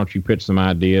said, "Why don't you pitch some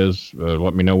ideas?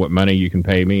 Let me know what money you can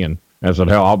pay me." And I said,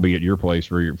 "Hell, I'll be at your place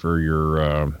for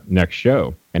your next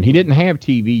show." And he didn't have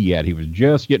TV yet. He was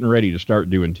just getting ready to start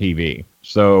doing TV.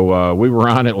 So we were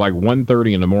on at like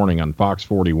 1:30 in the morning on Fox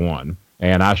 41.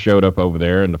 And I showed up over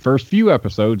there. And the first few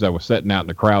episodes, I was sitting out in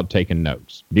the crowd taking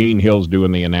notes. Dean Hill's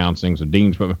doing the announcing. So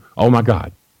Dean's, "Oh my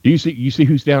God, do you see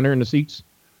who's down there in the seats?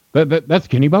 That's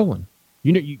Kenny Bolin.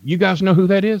 You guys know who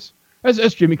that is?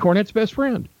 That's Jimmy Cornette's best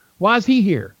friend. Why is he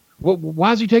here?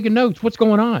 Why is he taking notes? What's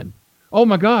going on? Oh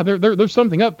my God, there's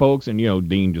something up, folks." And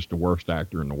Dean, just the worst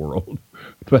actor in the world.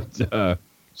 But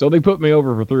so they put me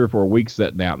over for 3 or 4 weeks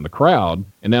sitting out in the crowd.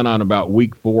 And then on about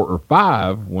week 4 or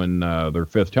 5, when their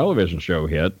 5th television show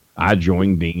hit, I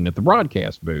joined Dean at the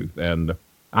broadcast booth. And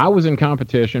I was in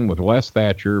competition with Les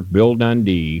Thatcher, Bill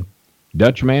Dundee,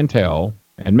 Dutch Mantell,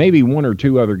 and maybe 1 or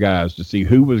 2 other guys to see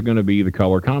who was going to be the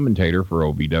color commentator for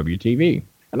OVW TV.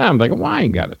 And I'm thinking, well, I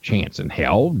ain't got a chance in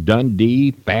hell.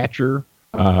 Dundee, Thatcher,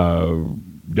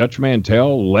 Dutch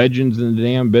Mantell, legends in the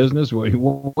damn business.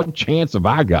 What chance have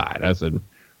I got? I said,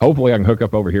 hopefully I can hook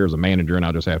up over here as a manager, and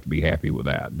I'll just have to be happy with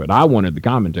that. But I wanted the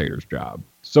commentator's job.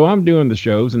 So I'm doing the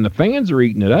shows, and the fans are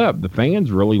eating it up. The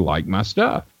fans really like my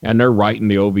stuff. And they're writing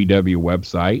the OVW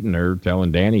website, and they're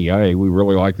telling Danny, "Hey, we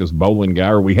really like this Bolin guy,"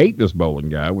 or "We hate this Bolin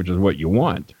guy," which is what you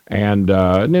want. And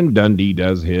then Dundee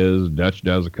does his, Dutch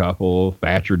does a couple,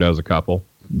 Thatcher does a couple.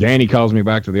 Danny calls me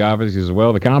back to the office. He says,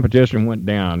 "Well, the competition went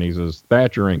down." He says,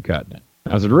 "Thatcher ain't cutting it."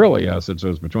 I said, "Really?" I said, "So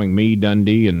it's between me,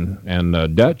 Dundee,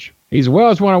 and Dutch?" He said, "Well,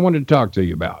 that's what I wanted to talk to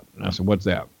you about." And I said, "What's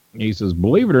that?" He says,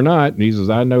 "Believe it or not," and he says,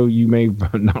 "I know you may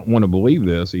not want to believe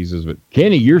this." He says, "But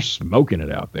Kenny, you're smoking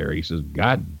it out there." He says,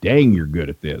 "God dang, you're good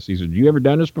at this." He said, "You ever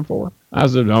done this before?" I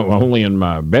said, "No, only in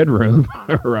my bedroom,"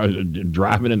 or I was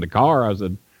driving in the car. I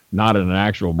said, "Not in an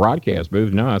actual broadcast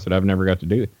booth." No, I said, "I've never got to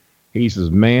do it." He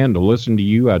says, "Man, to listen to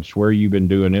you, I'd swear you've been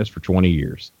doing this for 20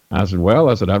 years. I said, "Well,"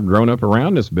 I said, "I've grown up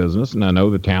around this business, and I know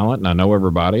the talent, and I know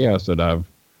everybody." I said, "I've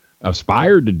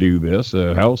aspired to do this,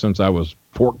 since I was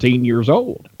 14 years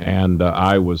old. And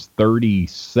I was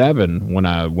 37 when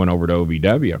I went over to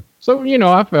OVW. So,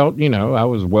 I felt, I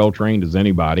was well trained as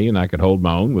anybody, and I could hold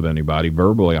my own with anybody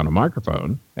verbally on a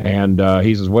microphone." And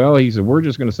he says, "We're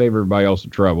just going to save everybody else the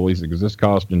trouble." He said, "Because this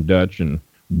costing Dutch and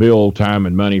Bill time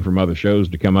and money from other shows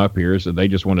to come up here." So they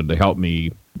just wanted to help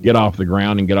me get off the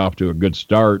ground and get off to a good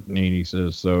start. And he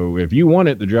says, "So if you want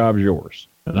it, the job's yours."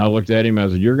 And I looked at him. I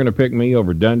said, "You're going to pick me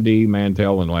over Dundee,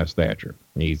 Mantell, and Les Thatcher?"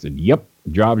 And he said, "Yep,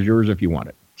 the job's yours if you want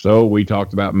it." So we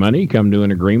talked about money, come to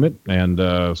an agreement. And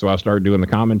so I started doing the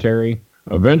commentary.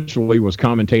 Eventually was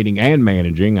commentating and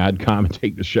managing. I'd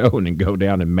commentate the show and then go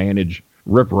down and manage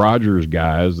Rip Rogers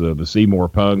guys, the Seymour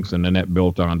Punks, and then that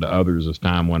built on to others as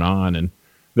time went on. And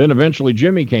then eventually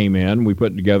Jimmy came in. We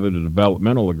put together the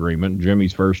developmental agreement.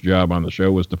 Jimmy's first job on the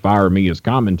show was to fire me as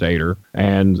commentator.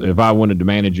 And if I wanted to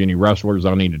manage any wrestlers,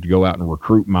 I needed to go out and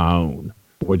recruit my own,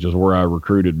 which is where I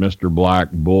recruited Mr.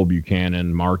 Black, Bull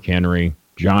Buchanan, Mark Henry,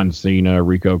 John Cena,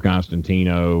 Rico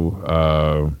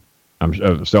Constantino,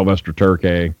 Sylvester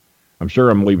Turkey. I'm sure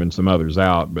I'm leaving some others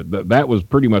out, but that was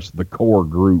pretty much the core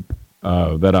group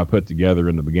that I put together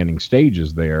in the beginning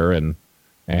stages there. And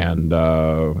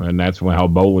that's how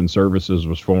Bolin Services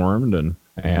was formed. And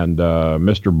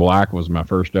Mr. Black was my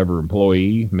first ever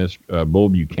employee. Bull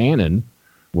Buchanan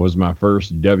was my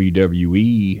first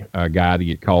WWE guy to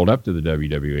get called up to the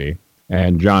WWE.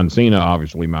 And John Cena,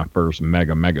 obviously, my first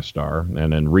megastar.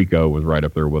 And then Rico was right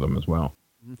up there with him as well.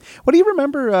 What do you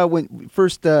remember when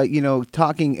first,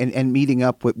 talking and meeting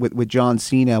up with John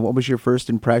Cena? What was your first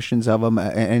impressions of him?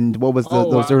 And what was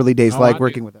those early days like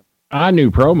working with him? I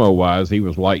knew promo-wise, he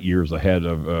was light years ahead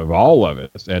of all of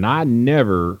us. And I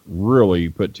never really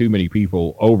put too many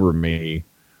people over me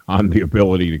on the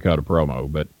ability to cut a promo.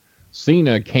 But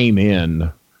Cena came in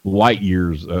light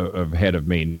years ahead of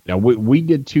me. Now, we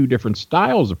did two different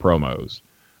styles of promos.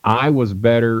 I was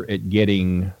better at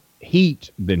getting heat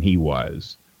than he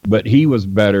was, but he was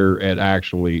better at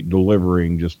actually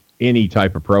delivering just any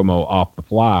type of promo off the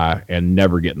fly and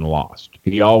never getting lost.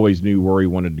 He always knew where he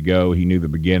wanted to go. He knew the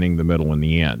beginning, the middle, and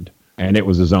the end. And it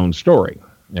was his own story.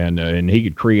 and he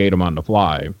could create them on the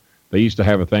fly. They used to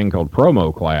have a thing called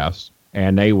promo class,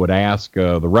 and they would ask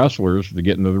the wrestlers to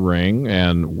get into the ring,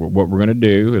 and what we're going to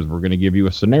do is we're going to give you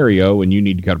a scenario, and you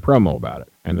need to cut a promo about it.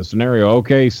 And the scenario,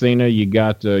 okay, Cena,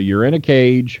 you're in a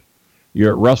cage,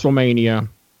 you're at WrestleMania,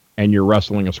 and you're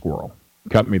wrestling a squirrel.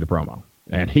 Cut me the promo.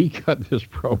 And he cut this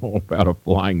promo about a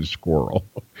flying squirrel.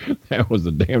 That was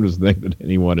the damnedest thing that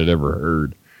anyone had ever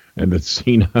heard. And that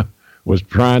Cena was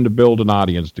trying to build an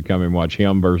audience to come and watch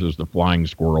him versus the flying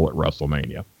squirrel at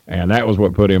WrestleMania. And that was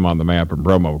what put him on the map in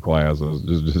promo class,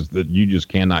 is that you just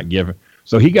cannot give him.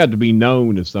 So he got to be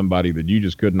known as somebody that you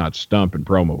just could not stump in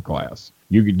promo class.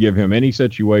 You could give him any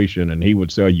situation, and he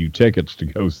would sell you tickets to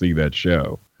go see that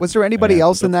show. Was there anybody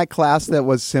else in that class that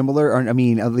was similar, or I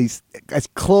mean, at least as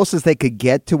close as they could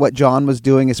get to what John was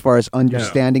doing as far as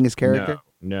understanding his character?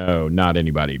 No, not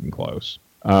anybody even close.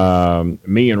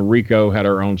 Me and Rico had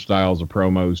our own styles of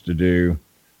promos to do.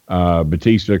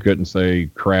 Batista couldn't say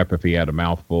crap if he had a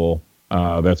mouthful.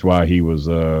 That's why he was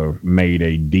made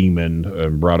a demon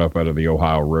and brought up out of the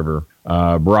Ohio River.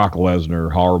 Brock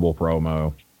Lesnar, horrible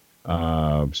promo.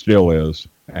 Still is.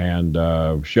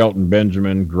 And Shelton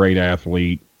Benjamin, great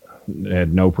athlete,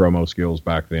 had no promo skills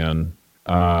back then.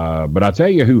 But I tell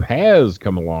you who has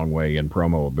come a long way in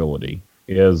promo ability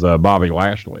is Bobby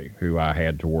Lashley, who I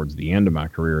had towards the end of my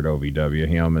career at OVW.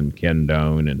 Him and Ken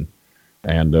Doane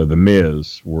and The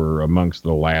Miz were amongst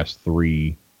the last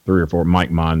three or four.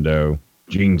 Mike Mondo,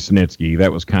 Gene Snitsky.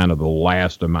 That was kind of the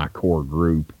last of my core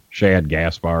group. Shad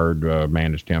Gaspard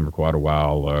managed him for quite a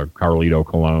while. Carlito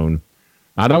Colon.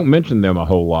 I don't mention them a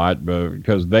whole lot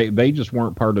because they just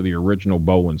weren't part of the original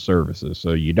Bolin services.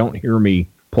 So you don't hear me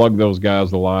plug those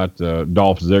guys a lot.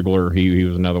 Dolph Ziggler, he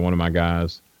was another one of my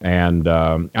guys. And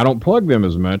I don't plug them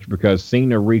as much because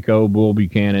Cena, Rico, Bull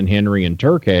Buchanan, Henry, and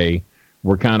Turkey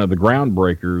were kind of the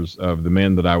groundbreakers of the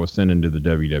men that I was sending to the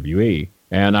WWE.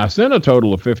 And I sent a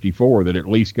total of 54 that at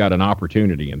least got an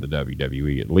opportunity in the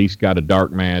WWE, at least got a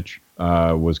dark match,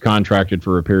 was contracted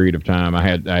for a period of time. I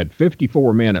had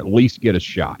 54 men at least get a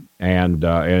shot. And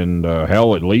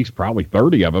hell, at least probably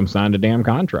 30 of them signed a damn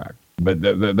contract. But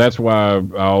that's why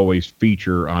I always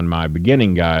feature on my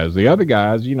beginning guys. The other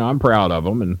guys, I'm proud of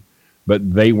them,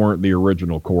 but they weren't the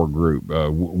original core group.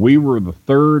 We were the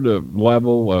third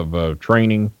level of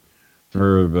training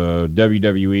for the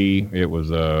WWE. It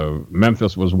was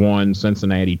Memphis was 1,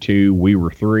 Cincinnati 2, we were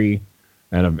 3,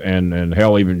 and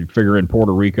hell, even figure in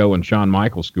Puerto Rico and Shawn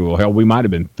Michaels School. Hell, we might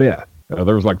have been 5th.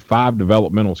 There was like 5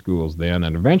 developmental schools then,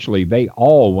 and eventually they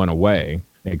all went away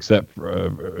except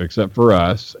for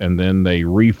us, and then they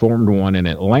reformed one in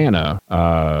Atlanta.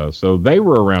 So they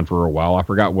were around for a while. I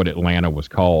forgot what Atlanta was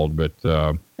called, but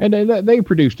and they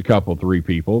produced a couple, 3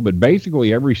 people. But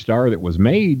basically, every star that was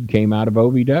made came out of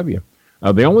OVW.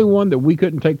 The only one that we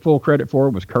couldn't take full credit for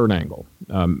was Kurt Angle.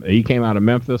 He came out of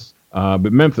Memphis,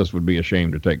 but Memphis would be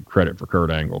ashamed to take credit for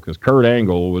Kurt Angle because Kurt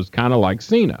Angle was kind of like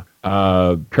Cena.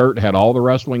 Kurt had all the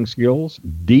wrestling skills,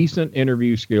 decent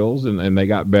interview skills, and they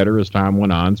got better as time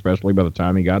went on, especially by the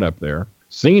time he got up there.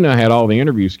 Cena had all the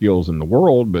interview skills in the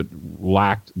world, but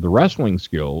lacked the wrestling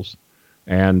skills.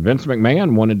 And Vince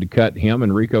McMahon wanted to cut him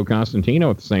and Rico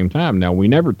Constantino at the same time. Now, we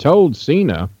never told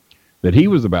Cena that he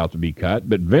was about to be cut,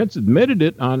 but Vince admitted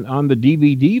it on the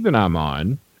DVD that I'm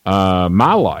on,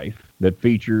 My Life, that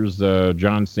features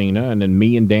John Cena, and then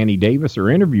me and Danny Davis are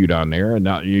interviewed on there, and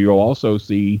you'll also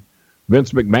see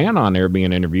Vince McMahon on there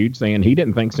being interviewed saying he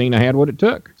didn't think Cena had what it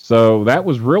took. So that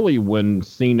was really when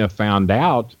Cena found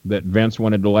out that Vince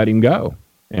wanted to let him go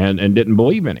and didn't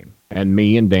believe in him. And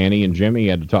me and Danny and Jimmy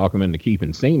had to talk him into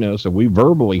keeping Cena, so we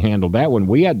verbally handled that one.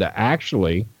 We had to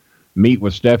actually meet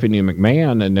with Stephanie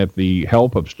McMahon, and at the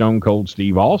help of Stone Cold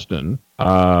Steve Austin,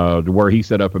 where he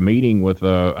set up a meeting with,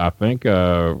 I think,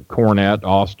 Cornette,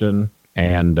 Austin,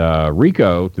 and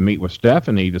Rico to meet with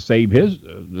Stephanie to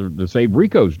save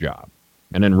Rico's job.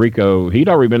 And then Rico, he'd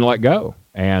already been let go.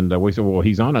 And we said, well,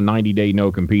 he's on a 90-day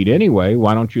no-compete anyway.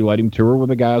 Why don't you let him tour with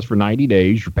the guys for 90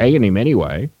 days? You're paying him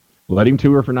anyway. Let him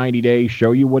tour for 90 days,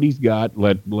 show you what he's got.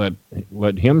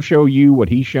 Let him show you what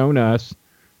he's shown us.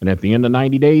 And at the end of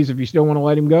 90 days, if you still want to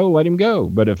let him go, let him go.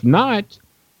 But if not,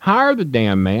 hire the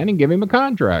damn man and give him a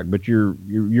contract. But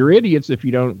you're idiots if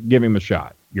you don't give him a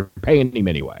shot. You're paying him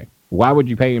anyway. Why would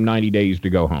you pay him 90 days to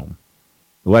go home?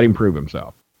 Let him prove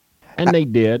himself. And they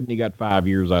did. And he got 5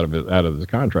 years out of his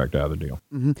contract out of the deal.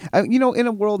 Mm-hmm. In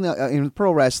a world now, in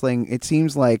pro wrestling, it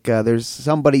seems like there's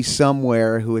somebody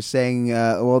somewhere who is saying,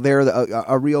 well, they're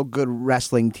a real good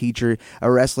wrestling teacher,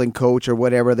 a wrestling coach, or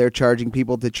whatever. They're charging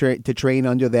people to train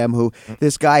under them. Who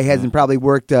this guy hasn't probably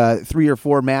worked 3 or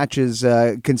 4 matches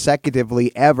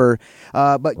consecutively ever.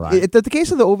 But right. the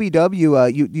case of the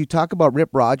OVW, you talk about Rip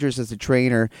Rogers as a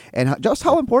trainer, and just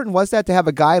how important was that to have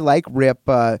a guy like Rip,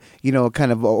 kind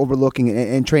of overlooking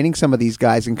and training some of these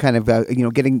guys and kind of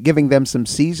giving them some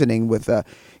seasoning with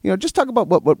just talk about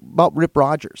what about Rip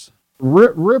Rogers.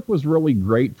 Rip was really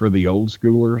great for the old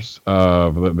schoolers,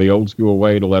 the old school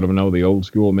way, to let them know the old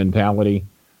school mentality.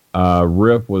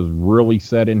 Rip was really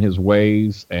set in his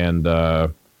ways, and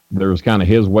there was kind of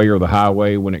his way or the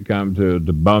highway when it come to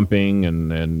bumping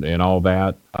and all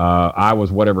that. I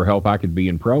was whatever help I could be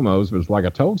in promos, but it's like I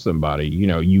told somebody,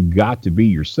 you got to be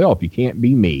yourself. You can't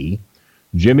be me.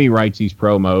 Jimmy writes these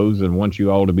promos and wants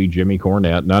you all to be Jimmy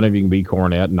Cornette. None of you can be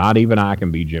Cornette. Not even I can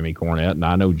be Jimmy Cornette, and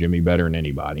I know Jimmy better than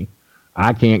anybody.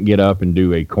 I can't get up and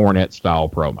do a Cornette-style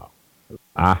promo.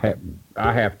 I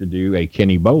have to do a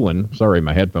Kenny Bolin. Sorry,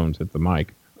 my headphones hit the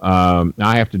mic.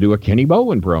 I have to do a Kenny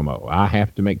Bolin promo. I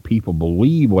have to make people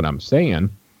believe what I'm saying.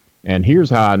 And here's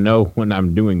how I know when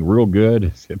I'm doing real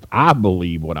good. If I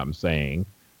believe what I'm saying,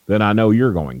 then I know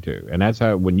you're going to. And that's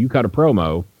how, when you cut a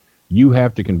promo, you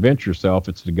have to convince yourself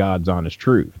it's the God's honest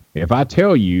truth. If I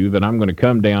tell you that I'm going to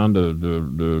come down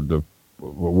to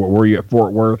were you at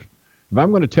Fort Worth? If I'm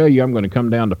going to tell you I'm going to come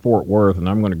down to Fort Worth and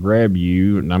I'm going to grab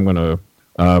you and I'm going to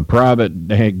pry that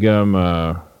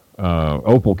daggum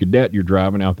Opel Cadet you're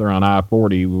driving out there on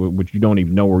I-40, which you don't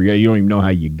even know where you don't even know how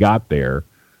you got there.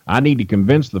 I need to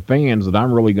convince the fans that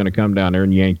I'm really going to come down there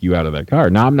and yank you out of that car.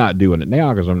 Now, I'm not doing it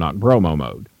now because I'm not in promo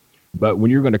mode. But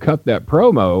when you're going to cut that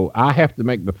promo, I have to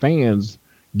make the fans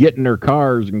get in their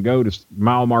cars and go to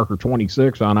mile marker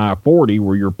 26 on I-40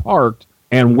 where you're parked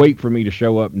and wait for me to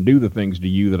show up and do the things to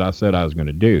you that I said I was going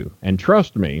to do. And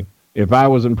trust me, if I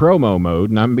was in promo mode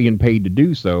and I'm being paid to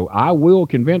do so, I will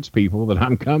convince people that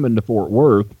I'm coming to Fort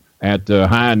Worth at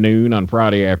high noon on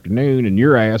Friday afternoon and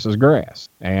your ass is grass.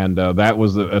 And that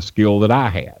was a skill that I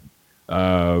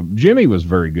had. Jimmy was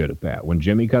very good at that. When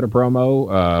Jimmy cut a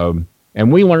promo, and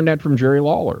we learned that from Jerry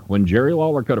Lawler. When Jerry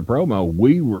Lawler cut a promo,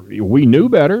 we knew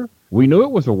better. We knew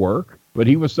it was a work, but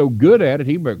he was so good at it.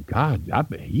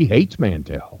 He hates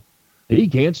Mantell. He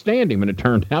can't stand him. And it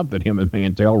turned out that him and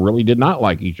Mantell really did not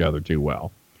like each other too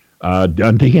well.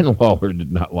 Dundee and Lawler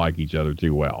did not like each other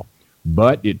too well,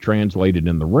 but it translated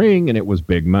in the ring and it was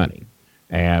big money.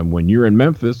 And when you're in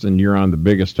Memphis and you're on the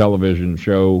biggest television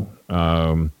show,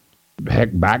 heck,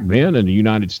 back then in the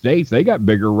United States, they got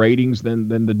bigger ratings than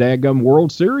the daggum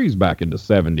World Series back in the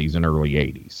 70s and early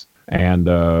 80s.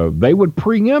 And they would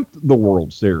preempt the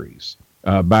World Series.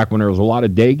 Back when there was a lot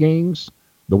of day games,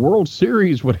 the World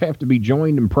Series would have to be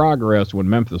joined in progress when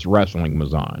Memphis wrestling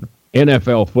was on.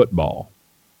 NFL football,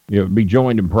 it would be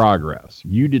joined in progress.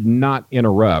 You did not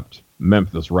interrupt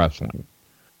Memphis wrestling.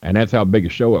 And that's how big a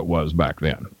show it was back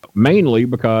then. Mainly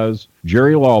because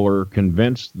Jerry Lawler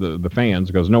convinced the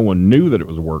fans, because no one knew that it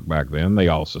was work back then. They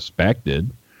all suspected.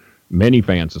 Many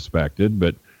fans suspected,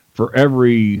 but for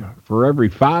every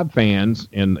 5 fans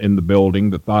in the building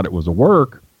that thought it was a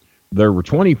work, there were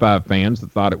 25 fans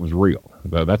that thought it was real.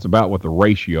 That's about what the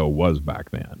ratio was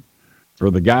back then. For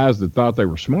the guys that thought they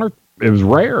were smart, it was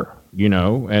rare,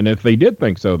 and if they did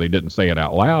think so, they didn't say it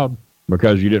out loud.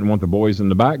 Because you didn't want the boys in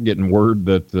the back getting word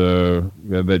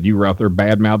that you were out there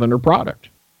bad-mouthing their product.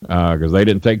 Because they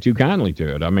didn't take too kindly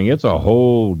to it. I mean, it's a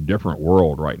whole different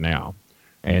world right now.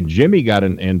 And Jimmy got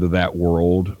into that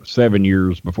world 7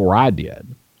 years before I did.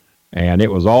 And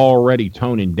it was already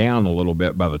toning down a little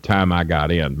bit by the time I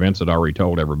got in. Vince had already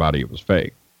told everybody it was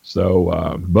fake.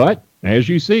 So, but as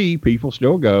you see, people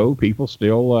still go. People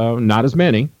still, not as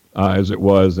many. As it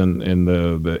was in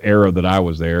the era that I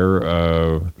was there,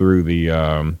 through the,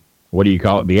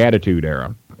 the Attitude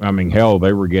Era. I mean, hell,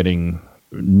 they were getting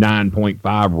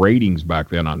 9.5 ratings back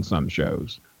then on some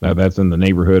shows. Now, that's in the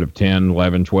neighborhood of 10,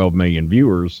 11, 12 million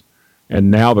viewers.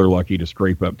 And now they're lucky to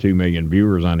scrape up 2 million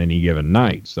viewers on any given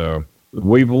night. So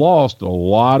we've lost a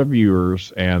lot of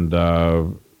viewers, and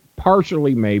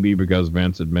partially maybe because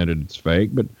Vince admitted it's fake,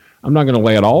 but I'm not going to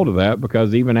lay it all to that,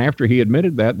 because even after he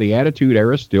admitted that, the Attitude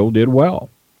Era still did well.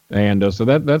 And so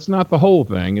that's not the whole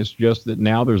thing. It's just that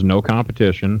now there's no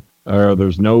competition.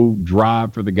 There's no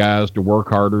drive for the guys to work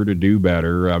harder, to do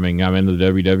better. I mean, I'm in the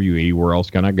WWE. Where else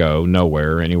can I go?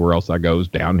 Nowhere. Anywhere else I go is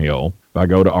downhill. If I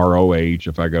go to ROH,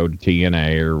 if I go to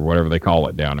TNA or whatever they call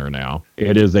it down there now,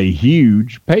 it is a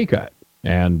huge pay cut.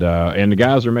 And the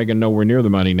guys are making nowhere near the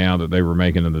money now that they were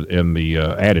making in the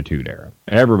Attitude Era.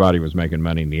 Everybody was making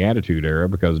money in the Attitude Era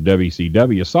because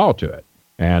WCW saw to it.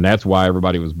 And that's why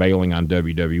everybody was bailing on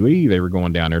WWE. They were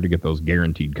going down there to get those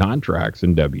guaranteed contracts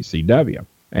in WCW.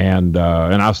 And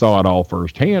I saw it all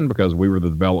firsthand because we were the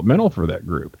developmental for that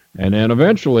group. And then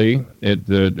eventually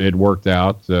it worked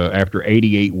out after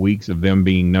 88 weeks of them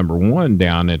being number one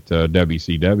down at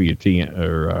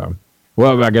WCW.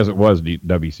 Well, I guess it was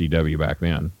WCW back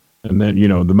then. And then,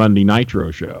 the Monday Nitro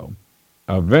show.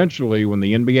 Eventually, when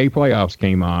the NBA playoffs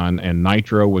came on and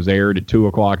Nitro was aired at 2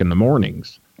 o'clock in the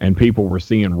mornings, and people were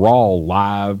seeing Raw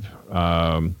live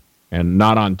and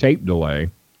not on tape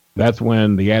delay, that's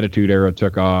when the Attitude Era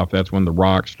took off. That's when The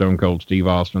Rock, Stone Cold Steve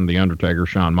Austin, The Undertaker,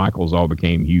 Shawn Michaels all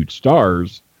became huge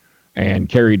stars and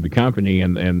carried the company,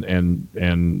 and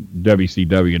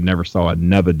WCW never saw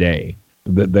another day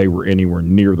that they were anywhere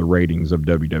near the ratings of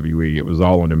WWE. It was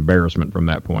all an embarrassment from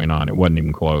that point on. It wasn't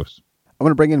even close. I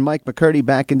want to bring in Mike McCurdy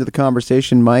back into the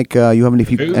conversation. Mike, you have any?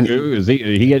 Is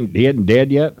he hadn't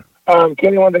dead yet?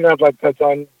 Kenny, one thing I'd like to touch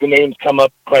on, the names come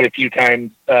up quite a few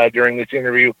times during this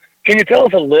interview. Can you tell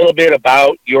us a little bit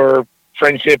about your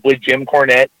friendship with Jim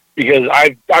Cornette? Because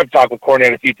I've talked with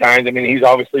Cornette a few times. I mean, he's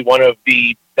obviously one of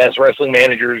the best wrestling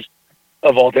managers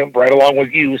of all time, right along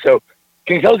with you. So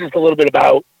can you tell us just a little bit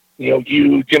about,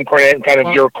 you, Jim Cornette, and kind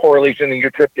of your correlation and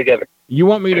your trip together? You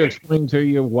want me to explain to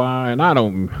you why? And I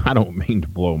don't mean to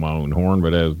blow my own horn,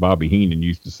 but as Bobby Heenan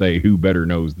used to say, who better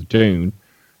knows the tune?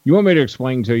 You want me to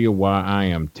explain to you why I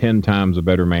am 10 times a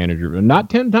better manager, not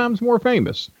 10 times more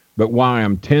famous, but why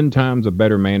I'm 10 times a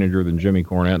better manager than Jimmy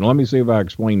Cornette? And let me see if I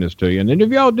explain this to you. And then if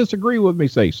y'all disagree with me,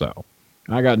 say so.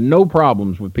 I got no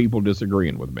problems with people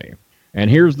disagreeing with me. And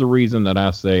here's the reason that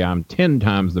I say I'm 10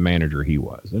 times the manager he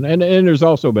was. And there's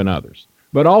also been others,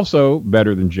 but also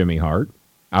better than Jimmy Hart.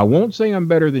 I won't say I'm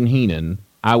better than Heenan.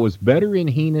 I was better in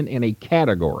Heenan in a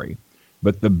category,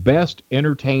 but the best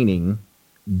entertaining,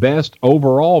 best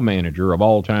overall manager of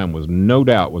all time was no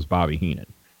doubt was Bobby Heenan.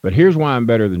 But here's why I'm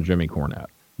better than Jimmy Cornette.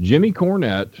 Jimmy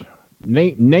Cornette,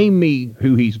 name me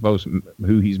who he's most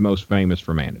famous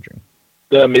for managing.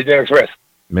 The Midnight Express.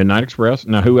 Midnight Express.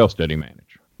 Now, who else did he manage?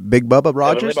 Big Bubba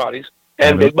Rogers?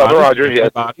 And Big Bubba Rogers,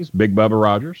 yes. Big Bubba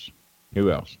Rogers.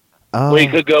 Who else? We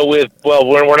could go with, well,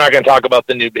 we're not going to talk about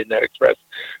the new Midnight Express.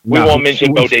 We won't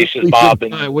mention Bodacious Bob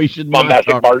and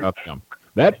Bombastic Bart.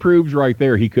 That proves right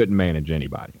there he couldn't manage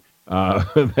anybody.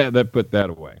 That put that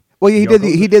away. Well, he did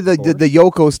the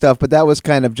Yoko stuff, but that was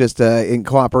kind of just in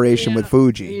cooperation with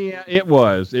Fuji. Yeah, it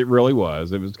was. It really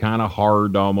was. It was kind of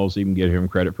hard to almost even give him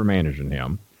credit for managing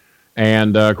him.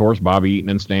 And, of course, Bobby Eaton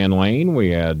and Stan Lane. We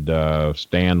had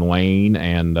Stan Lane,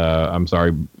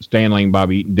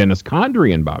 Bobby Eaton, Dennis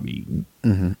Condrey and Bobby Eaton,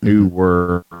 who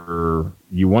were,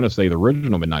 you want to say the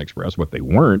original Midnight Express, but they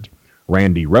weren't.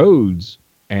 Randy Rhodes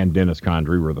and Dennis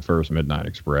Condrey were the first Midnight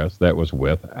Express. That was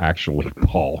with, actually,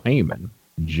 Paul Heyman.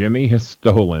 Jimmy has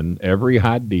stolen every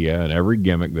idea and every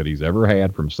gimmick that he's ever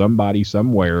had from somebody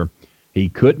somewhere. He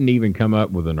couldn't even come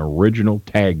up with an original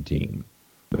tag team.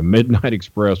 The Midnight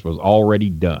Express was already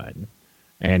done,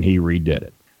 and he redid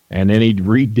it. And then he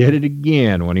redid it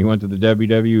again when he went to the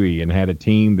WWE and had a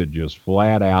team that just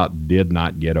flat out did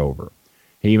not get over.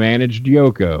 He managed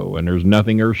Yoko, and there's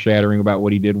nothing earth-shattering about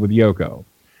what he did with Yoko.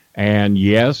 And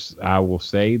yes, I will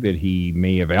say that he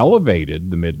may have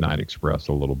elevated the Midnight Express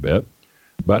a little bit,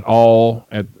 but all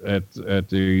at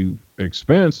the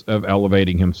expense of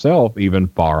elevating himself even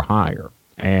far higher.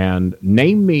 And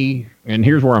name me, and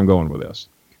here's where I'm going with this.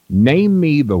 Name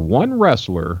me the one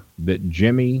wrestler that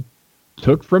Jimmy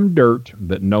took from dirt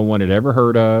that no one had ever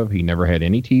heard of. He never had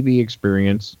any TV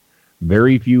experience,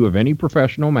 very few of any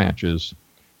professional matches,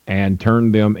 and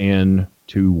turned them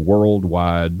into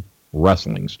worldwide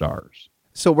wrestling stars.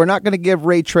 So we're not going to give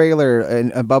Ray Traylor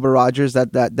and Bubba Rogers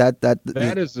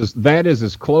that is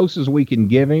as close as we can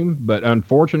give him. But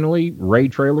unfortunately, Ray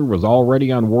Traylor was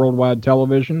already on worldwide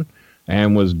television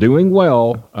and was doing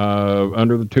well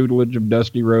under the tutelage of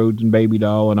Dusty Rhodes and Baby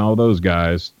Doll and all those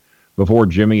guys before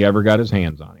Jimmy ever got his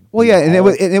hands on him. Well, yeah, and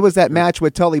it was that match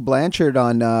with Tully Blanchard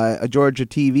on Georgia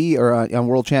TV or on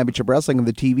World Championship Wrestling in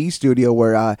the TV studio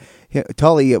where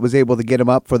Tully was able to get him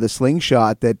up for the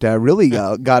slingshot that really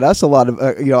got us a lot of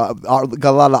got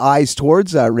a lot of eyes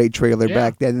towards Ray Traylor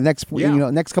back then.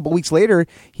 The next couple weeks later,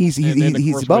 he's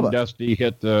Bubba. When Dusty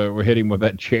hit him with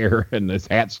that chair and his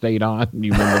hat stayed on.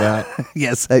 You remember that?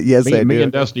 Yes. Me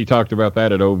and Dusty talked about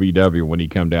that at OVW when he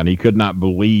come down. He could not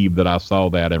believe that I saw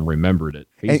that and remembered it.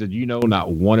 He said,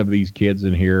 not one of these kids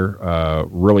in here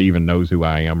really even knows who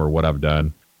I am or what I've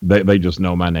done. They just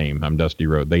know my name. I'm Dusty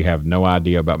Rhodes. They have no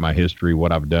idea about my history,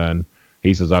 what I've done.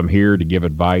 He says, I'm here to give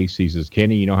advice. He says,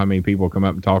 Kenny, you know how many people come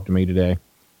up and talk to me today?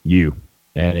 You.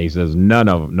 And he says, no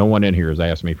one in here has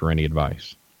asked me for any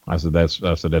advice. I said,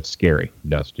 that's scary,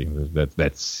 Dusty.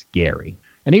 That's scary.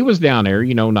 And he was down there,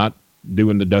 not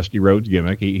doing the Dusty Rhodes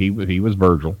gimmick. He was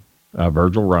Virgil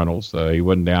Runnels. He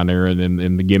wasn't down there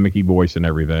in the gimmicky voice and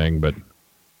everything, but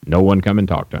no one come and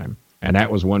talk to him. And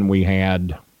that was when we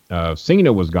had,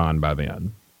 Cena was gone by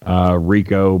then.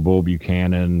 Rico, Bull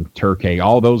Buchanan, Turkey,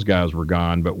 all those guys were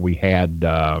gone, but we had,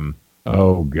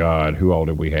 oh God, who all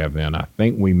did we have then? I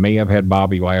think we may have had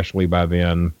Bobby Lashley by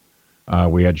then.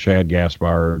 We had Shad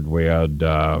Gaspard. We had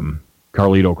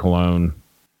Carlito Colon.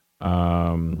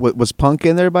 Was Punk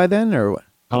in there by then, or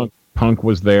what? Punk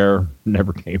was there.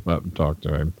 Never came up and talked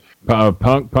to him.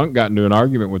 Punk got into an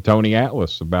argument with Tony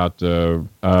Atlas about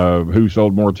who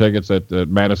sold more tickets at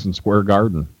Madison Square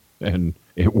Garden, and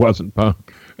it wasn't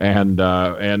Punk. And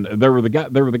there were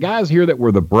the guys here that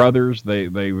were the brothers. They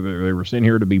were sent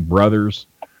here to be brothers,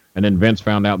 and then Vince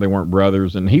found out they weren't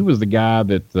brothers, and he was the guy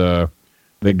that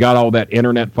got all that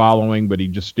internet following, but he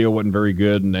just still wasn't very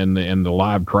good, and the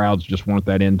live crowds just weren't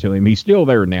that into him. He's still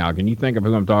there now. Can you think of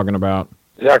who I'm talking about?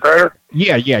 Zack Ryder?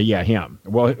 Yeah, him.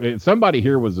 Well, somebody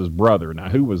here was his brother. Now,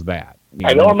 who was that?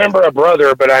 I don't remember a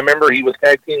brother, but I remember he was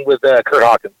tag team with Kurt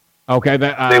Hawkins. Okay, they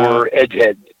were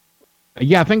edgeheads.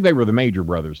 Yeah, I think they were the Major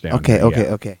Brothers down there.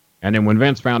 Okay. And then when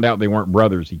Vince found out they weren't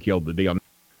brothers, he killed the deal.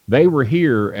 They were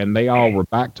here, and they all were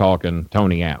back-talking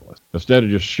Tony Atlas. Instead of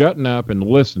just shutting up and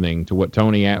listening to what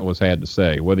Tony Atlas had to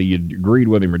say, whether you agreed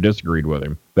with him or disagreed with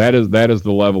him, that is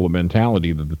the level of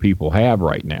mentality that the people have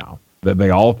right now. That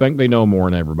they all think they know more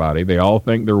than everybody. They all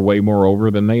think they're way more over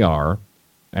than they are,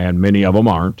 and many of them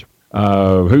aren't.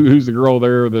 Who's the girl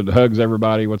there that hugs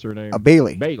everybody? What's her name?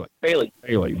 Bailey. Bailey.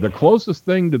 The closest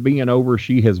thing to being over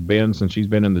she has been since she's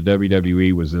been in the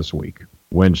WWE was this week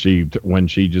when she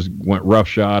just went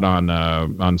roughshod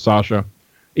on Sasha.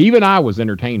 Even I was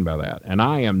entertained by that, and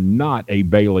I am not a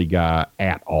Bailey guy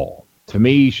at all. To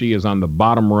me, she is on the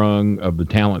bottom rung of the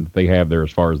talent that they have there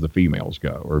as far as the females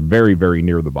go, or very, very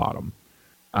near the bottom.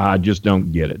 I just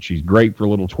don't get it. She's great for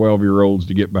little 12-year-olds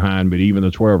to get behind, but even the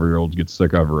 12-year-olds get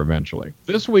sick of her eventually.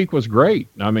 This week was great.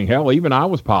 I mean, hell, even I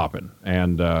was popping,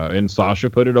 and Sasha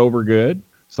put it over good.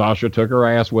 Sasha took her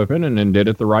ass whipping and then did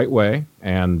it the right way.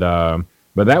 And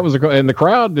but that was and the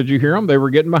crowd. Did you hear them? They were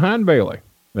getting behind Bailey.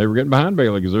 They were getting behind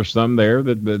Bailey because there's some there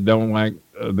that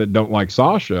don't like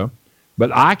Sasha.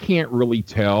 But I can't really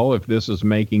tell if this is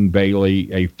making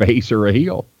Bailey a face or a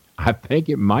heel. I think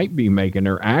it might be making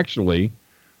her actually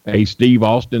a Steve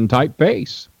Austin type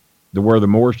face, to where the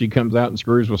more she comes out and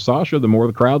screws with Sasha, the more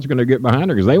the crowd's going to get behind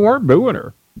her, because they weren't booing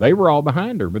her. They were all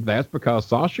behind her, but that's because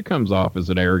Sasha comes off as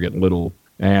an arrogant little,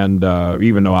 and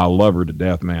even though I love her to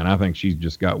death, man, I think she's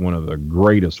just got one of the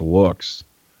greatest looks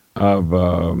of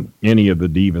any of the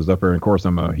divas up there. And of course,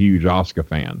 I'm a huge Asuka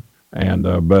fan, and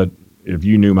but if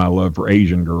you knew my love for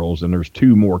Asian girls, and there's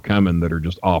two more coming that are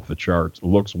just off the charts,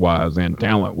 looks-wise and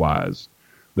talent-wise,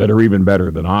 that are even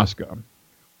better than Asuka.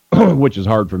 Which is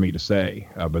hard for me to say,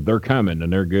 but they're coming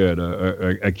and they're good.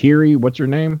 Akiri, what's her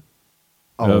name?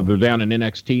 They're down in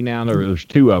NXT now. There's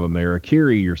two of them there.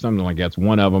 Akiri or something like that's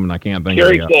one of them, and I can't think of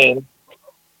it.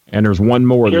 And there's one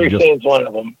more. Sane's one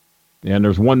of them. And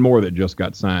there's one more that just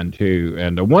got signed too.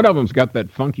 And one of them's got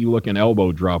that funky looking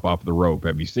elbow drop off the rope.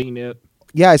 Have you seen it?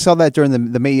 Yeah, I saw that during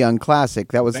the Mae Young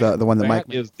Classic. That was the one that Mike.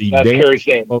 Is the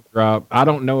elbow drop. I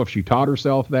don't know if she taught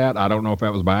herself that. I don't know if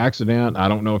that was by accident. I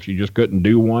don't know if she just couldn't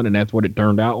do one, and that's what it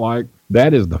turned out like.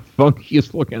 That is the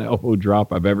funkiest looking elbow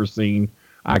drop I've ever seen.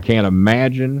 I can't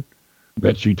imagine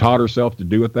that she taught herself to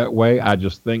do it that way. I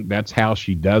just think that's how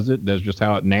she does it. That's just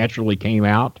how it naturally came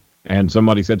out. And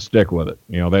somebody said, stick with it.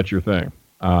 That's your thing.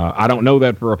 I don't know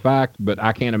that for a fact, but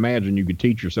I can't imagine you could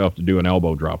teach yourself to do an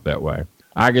elbow drop that way.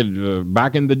 I could,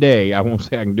 back in the day, I won't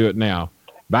say I can do it now.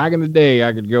 Back in the day,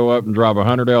 I could go up and drop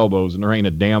 100 elbows, and there ain't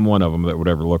a damn one of them that would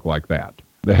ever look like that.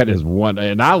 That is one,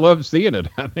 and I love seeing it.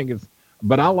 I think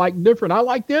but I like different. I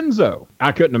liked Enzo.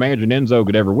 I couldn't imagine Enzo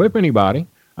could ever whip anybody.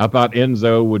 I thought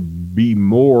Enzo would be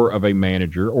more of a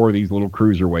manager, or these little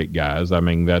cruiserweight guys. I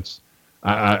mean,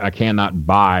 I cannot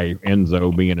buy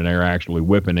Enzo being in there actually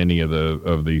whipping any of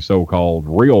the so-called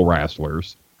real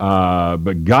wrestlers.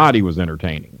 But God, he was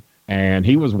entertaining. And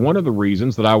he was one of the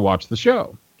reasons that I watched the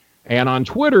show. And on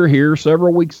Twitter here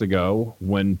several weeks ago,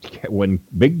 when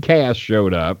Big Cass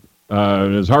showed up, it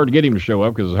was hard to get him to show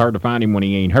up because it's hard to find him when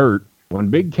he ain't hurt. When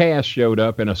Big Cass showed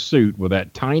up in a suit with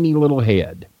that tiny little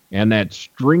head and that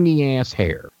stringy-ass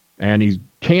hair, and he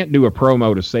can't do a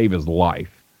promo to save his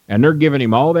life, and they're giving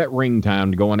him all that ring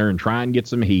time to go in there and try and get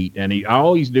some heat, and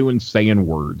all he's doing is saying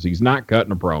words. He's not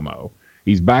cutting a promo.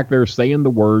 He's back there saying the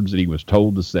words that he was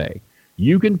told to say.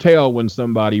 You can tell when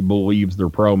somebody believes their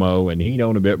promo, and he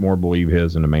don't a bit more believe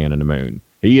his than a man in the moon.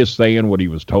 He is saying what he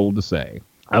was told to say.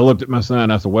 I looked at my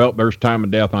son. I said, well, there's time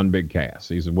of death on Big Cass.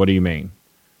 He said, what do you mean?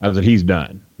 I said, he's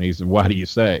done. He said, why do you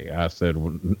say? I said,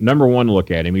 well, number one,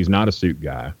 look at him. He's not a suit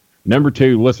guy. Number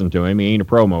two, listen to him. He ain't a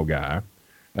promo guy.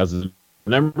 I said,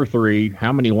 number three,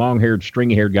 how many long-haired,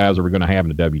 stringy-haired guys are we going to have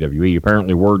in the WWE?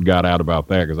 Apparently word got out about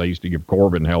that because I used to give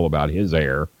Corbin hell about his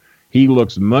hair. He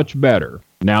looks much better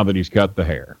now that he's cut the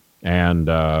hair. And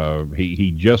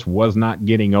he just was not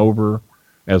getting over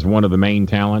as one of the main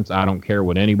talents. I don't care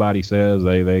what anybody says.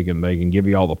 They can give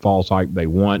you all the false hype they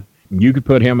want. You could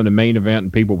put him in the main event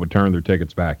and people would turn their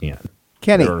tickets back in.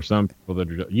 Kenny. There are some people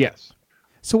that are, yes.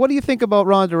 So what do you think about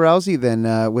Ronda Rousey then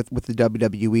with the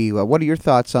WWE? What are your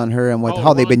thoughts on her and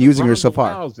how they've been using her so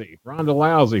far? Ronda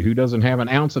Rousey, who doesn't have an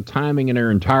ounce of timing in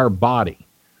her entire body.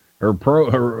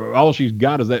 Her all she's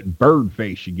got is that bird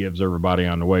face she gives everybody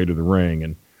on the way to the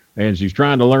ring, and she's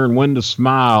trying to learn when to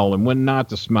smile and when not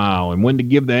to smile and when to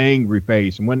give the angry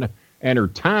face and her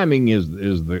timing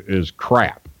is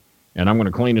crap. And I'm going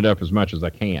to clean it up as much as I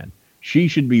can. She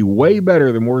should be way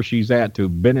better than where she's at to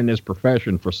have been in this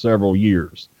profession for several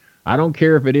years. I don't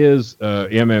care if it is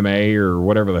MMA or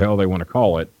whatever the hell they want to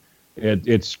call it.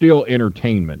 It's still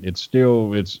entertainment.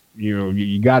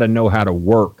 You got to know how to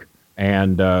work.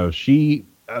 And I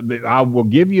will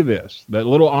give you this, that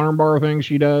little armbar thing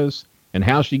she does and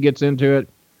how she gets into it,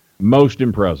 most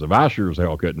impressive. I sure as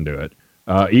hell couldn't do it.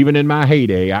 Even in my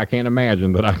heyday, I can't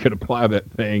imagine that I could apply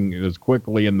that thing as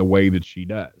quickly in the way that she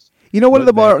does. You know, one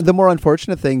of the more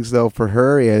unfortunate things, though, for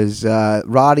her is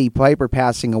Roddy Piper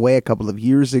passing away a couple of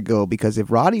years ago, because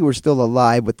if Roddy were still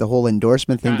alive with the whole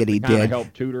endorsement thing that he did,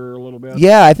 help tutor her a little bit.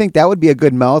 Yeah, I think that would be a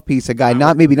good mouthpiece, a guy,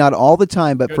 maybe not all the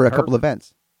time, but for a couple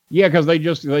events. Yeah, because they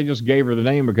just gave her the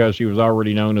name because she was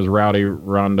already known as Rowdy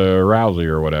Ronda Rousey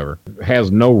or whatever.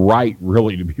 Has no right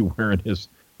really to be wearing his.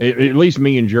 At least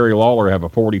me and Jerry Lawler have a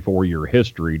 44-year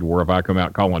history to where if I come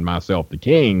out calling myself the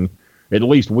king, at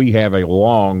least we have a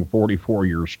long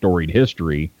 44-year storied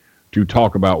history to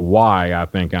talk about why I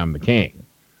think I'm the king.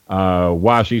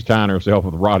 Why she's tying herself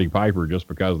with Roddy Piper just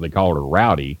because they called her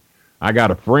Rowdy. I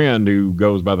got a friend who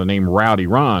goes by the name Rowdy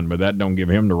Ron, but that don't give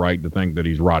him the right to think that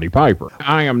he's Roddy Piper.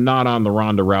 I am not on the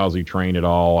Ronda Rousey train at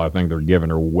all. I think they're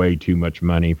giving her way too much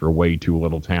money for way too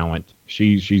little talent.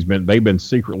 They've been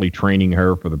secretly training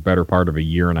her for the better part of a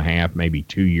year and a half, maybe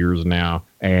 2 years now.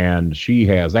 And she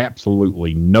has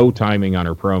absolutely no timing on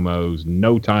her promos,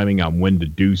 no timing on when to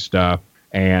do stuff.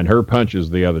 And her punches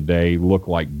the other day look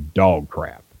like dog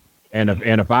crap. And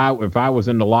if I was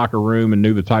in the locker room and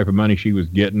knew the type of money she was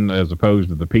getting, as opposed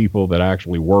to the people that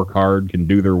actually work hard, can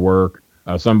do their work,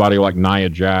 somebody like Nia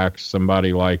Jax,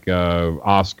 somebody like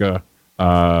Asuka,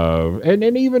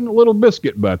 and even Little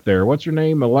Biscuit Butt there. What's her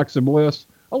name? Alexa Bliss.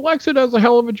 Alexa does a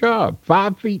hell of a job.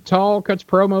 5 feet tall, cuts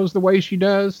promos the way she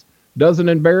does, doesn't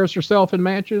embarrass herself in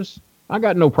matches. I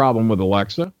got no problem with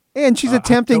Alexa. And she's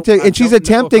attempting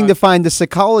to find the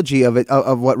psychology of it,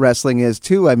 of what wrestling is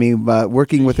too. I mean,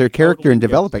 working with her character and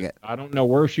developing it. I don't know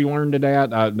where she learned it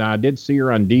at. I did see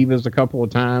her on Divas a couple of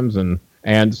times,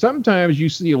 and sometimes you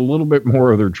see a little bit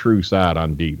more of their true side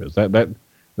on Divas.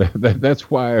 That's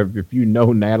why if you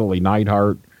know Natalie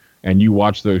Neidhart and you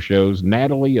watch those shows,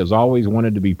 Natalie has always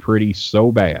wanted to be pretty so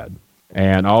bad.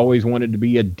 And always wanted to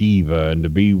be a diva and to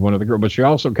be one of the girls, but she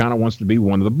also kind of wants to be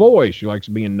one of the boys. She likes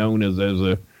being known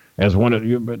as one of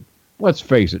you. But let's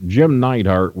face it, Jim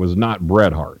Neidhart was not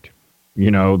Bret Hart.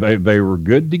 You know, they were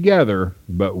good together,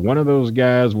 but one of those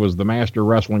guys was the master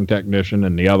wrestling technician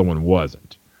and the other one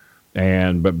wasn't.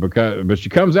 But she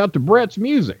comes out to Bret's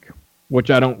music,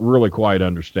 which I don't really quite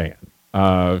understand.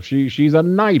 She's a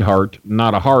Neidhart,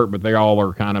 not a Hart, but they all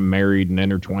are kind of married and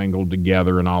intertwined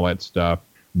together and all that stuff.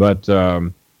 But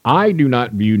I do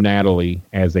not view Natalie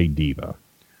as a diva.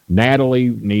 Natalie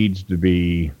needs to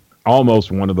be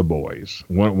almost one of the boys,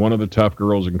 one of the tough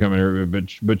girls that can come in here.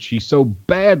 But she so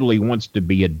badly wants to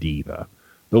be a diva.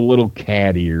 The little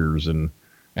cat ears and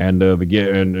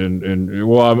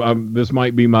this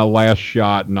might be my last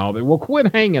shot and all that. Well,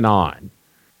 quit hanging on.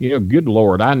 You know, good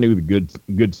Lord, I knew the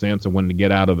good sense of when to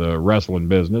get out of the wrestling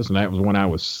business, and that was when I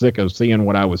was sick of seeing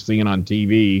what I was seeing on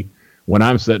TV. When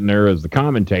I'm sitting there as the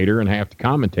commentator and have to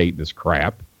commentate this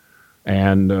crap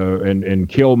and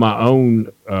kill my own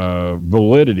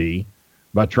validity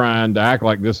by trying to act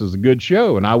like this is a good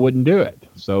show, and I wouldn't do it.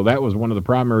 So that was one of the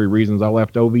primary reasons I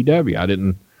left OVW. I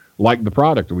didn't like the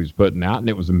product that we was putting out, and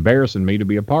it was embarrassing me to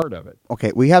be a part of it.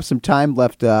 Okay, we have some time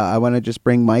left. I want to just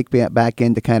bring Mike back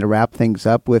in to kind of wrap things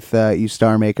up with you,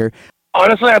 Starmaker.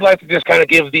 Honestly, I'd like to just kind of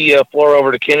give the floor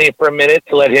over to Kenny for a minute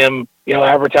to let him,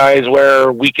 advertise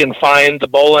where we can find the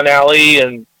Bowling Alley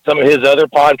and some of his other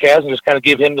podcasts, and just kind of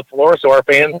give him the floor so our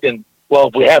fans can, well,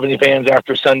 if we have any fans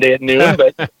after Sunday at noon,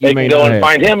 but they can go and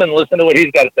find him and listen to what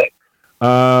he's got to say.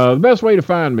 The best way to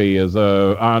find me is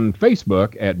on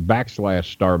Facebook at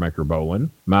 /Starmaker Bolin.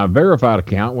 My verified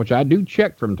account, which I do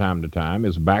check from time to time,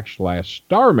 is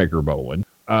 /Starmaker Bolin.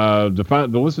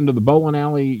 To listen to the Bowling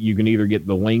Alley, you can either get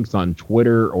the links on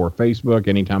Twitter or Facebook.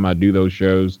 Anytime I do those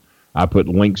shows, I put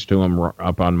links to them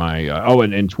up on my...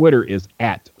 and Twitter is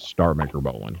at Starmaker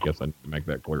Bolin. Guess I need to make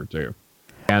that clear, too.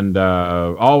 And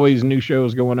always new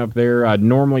shows going up there. I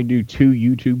normally do 2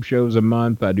 YouTube shows a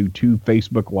month. I do 2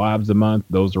 Facebook Lives a month.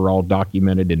 Those are all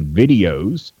documented in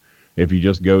videos. If you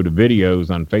just go to videos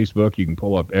on Facebook, you can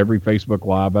pull up every Facebook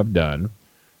Live I've done.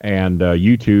 And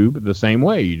YouTube, the same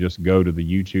way. You just go to the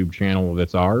YouTube channel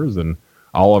that's ours, and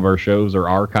all of our shows are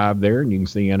archived there, and you can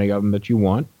see any of them that you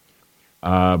want.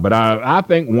 But I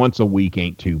think once a week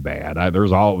ain't too bad.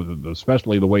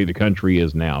 Especially the way the country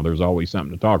is now, there's always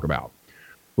something to talk about.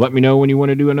 Let me know when you want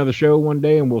to do another show one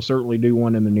day, and we'll certainly do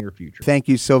one in the near future. Thank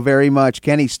you so very much,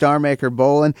 Kenny Starmaker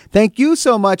Bolin. Thank you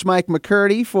so much, Mike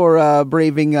McCurdy, for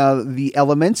braving the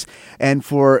elements. And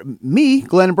for me,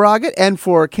 Glen Braget, and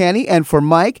for Kenny, and for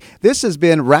Mike, this has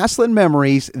been Rasslin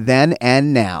Memories Then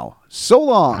and Now. So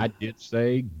long. I did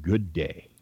say good day.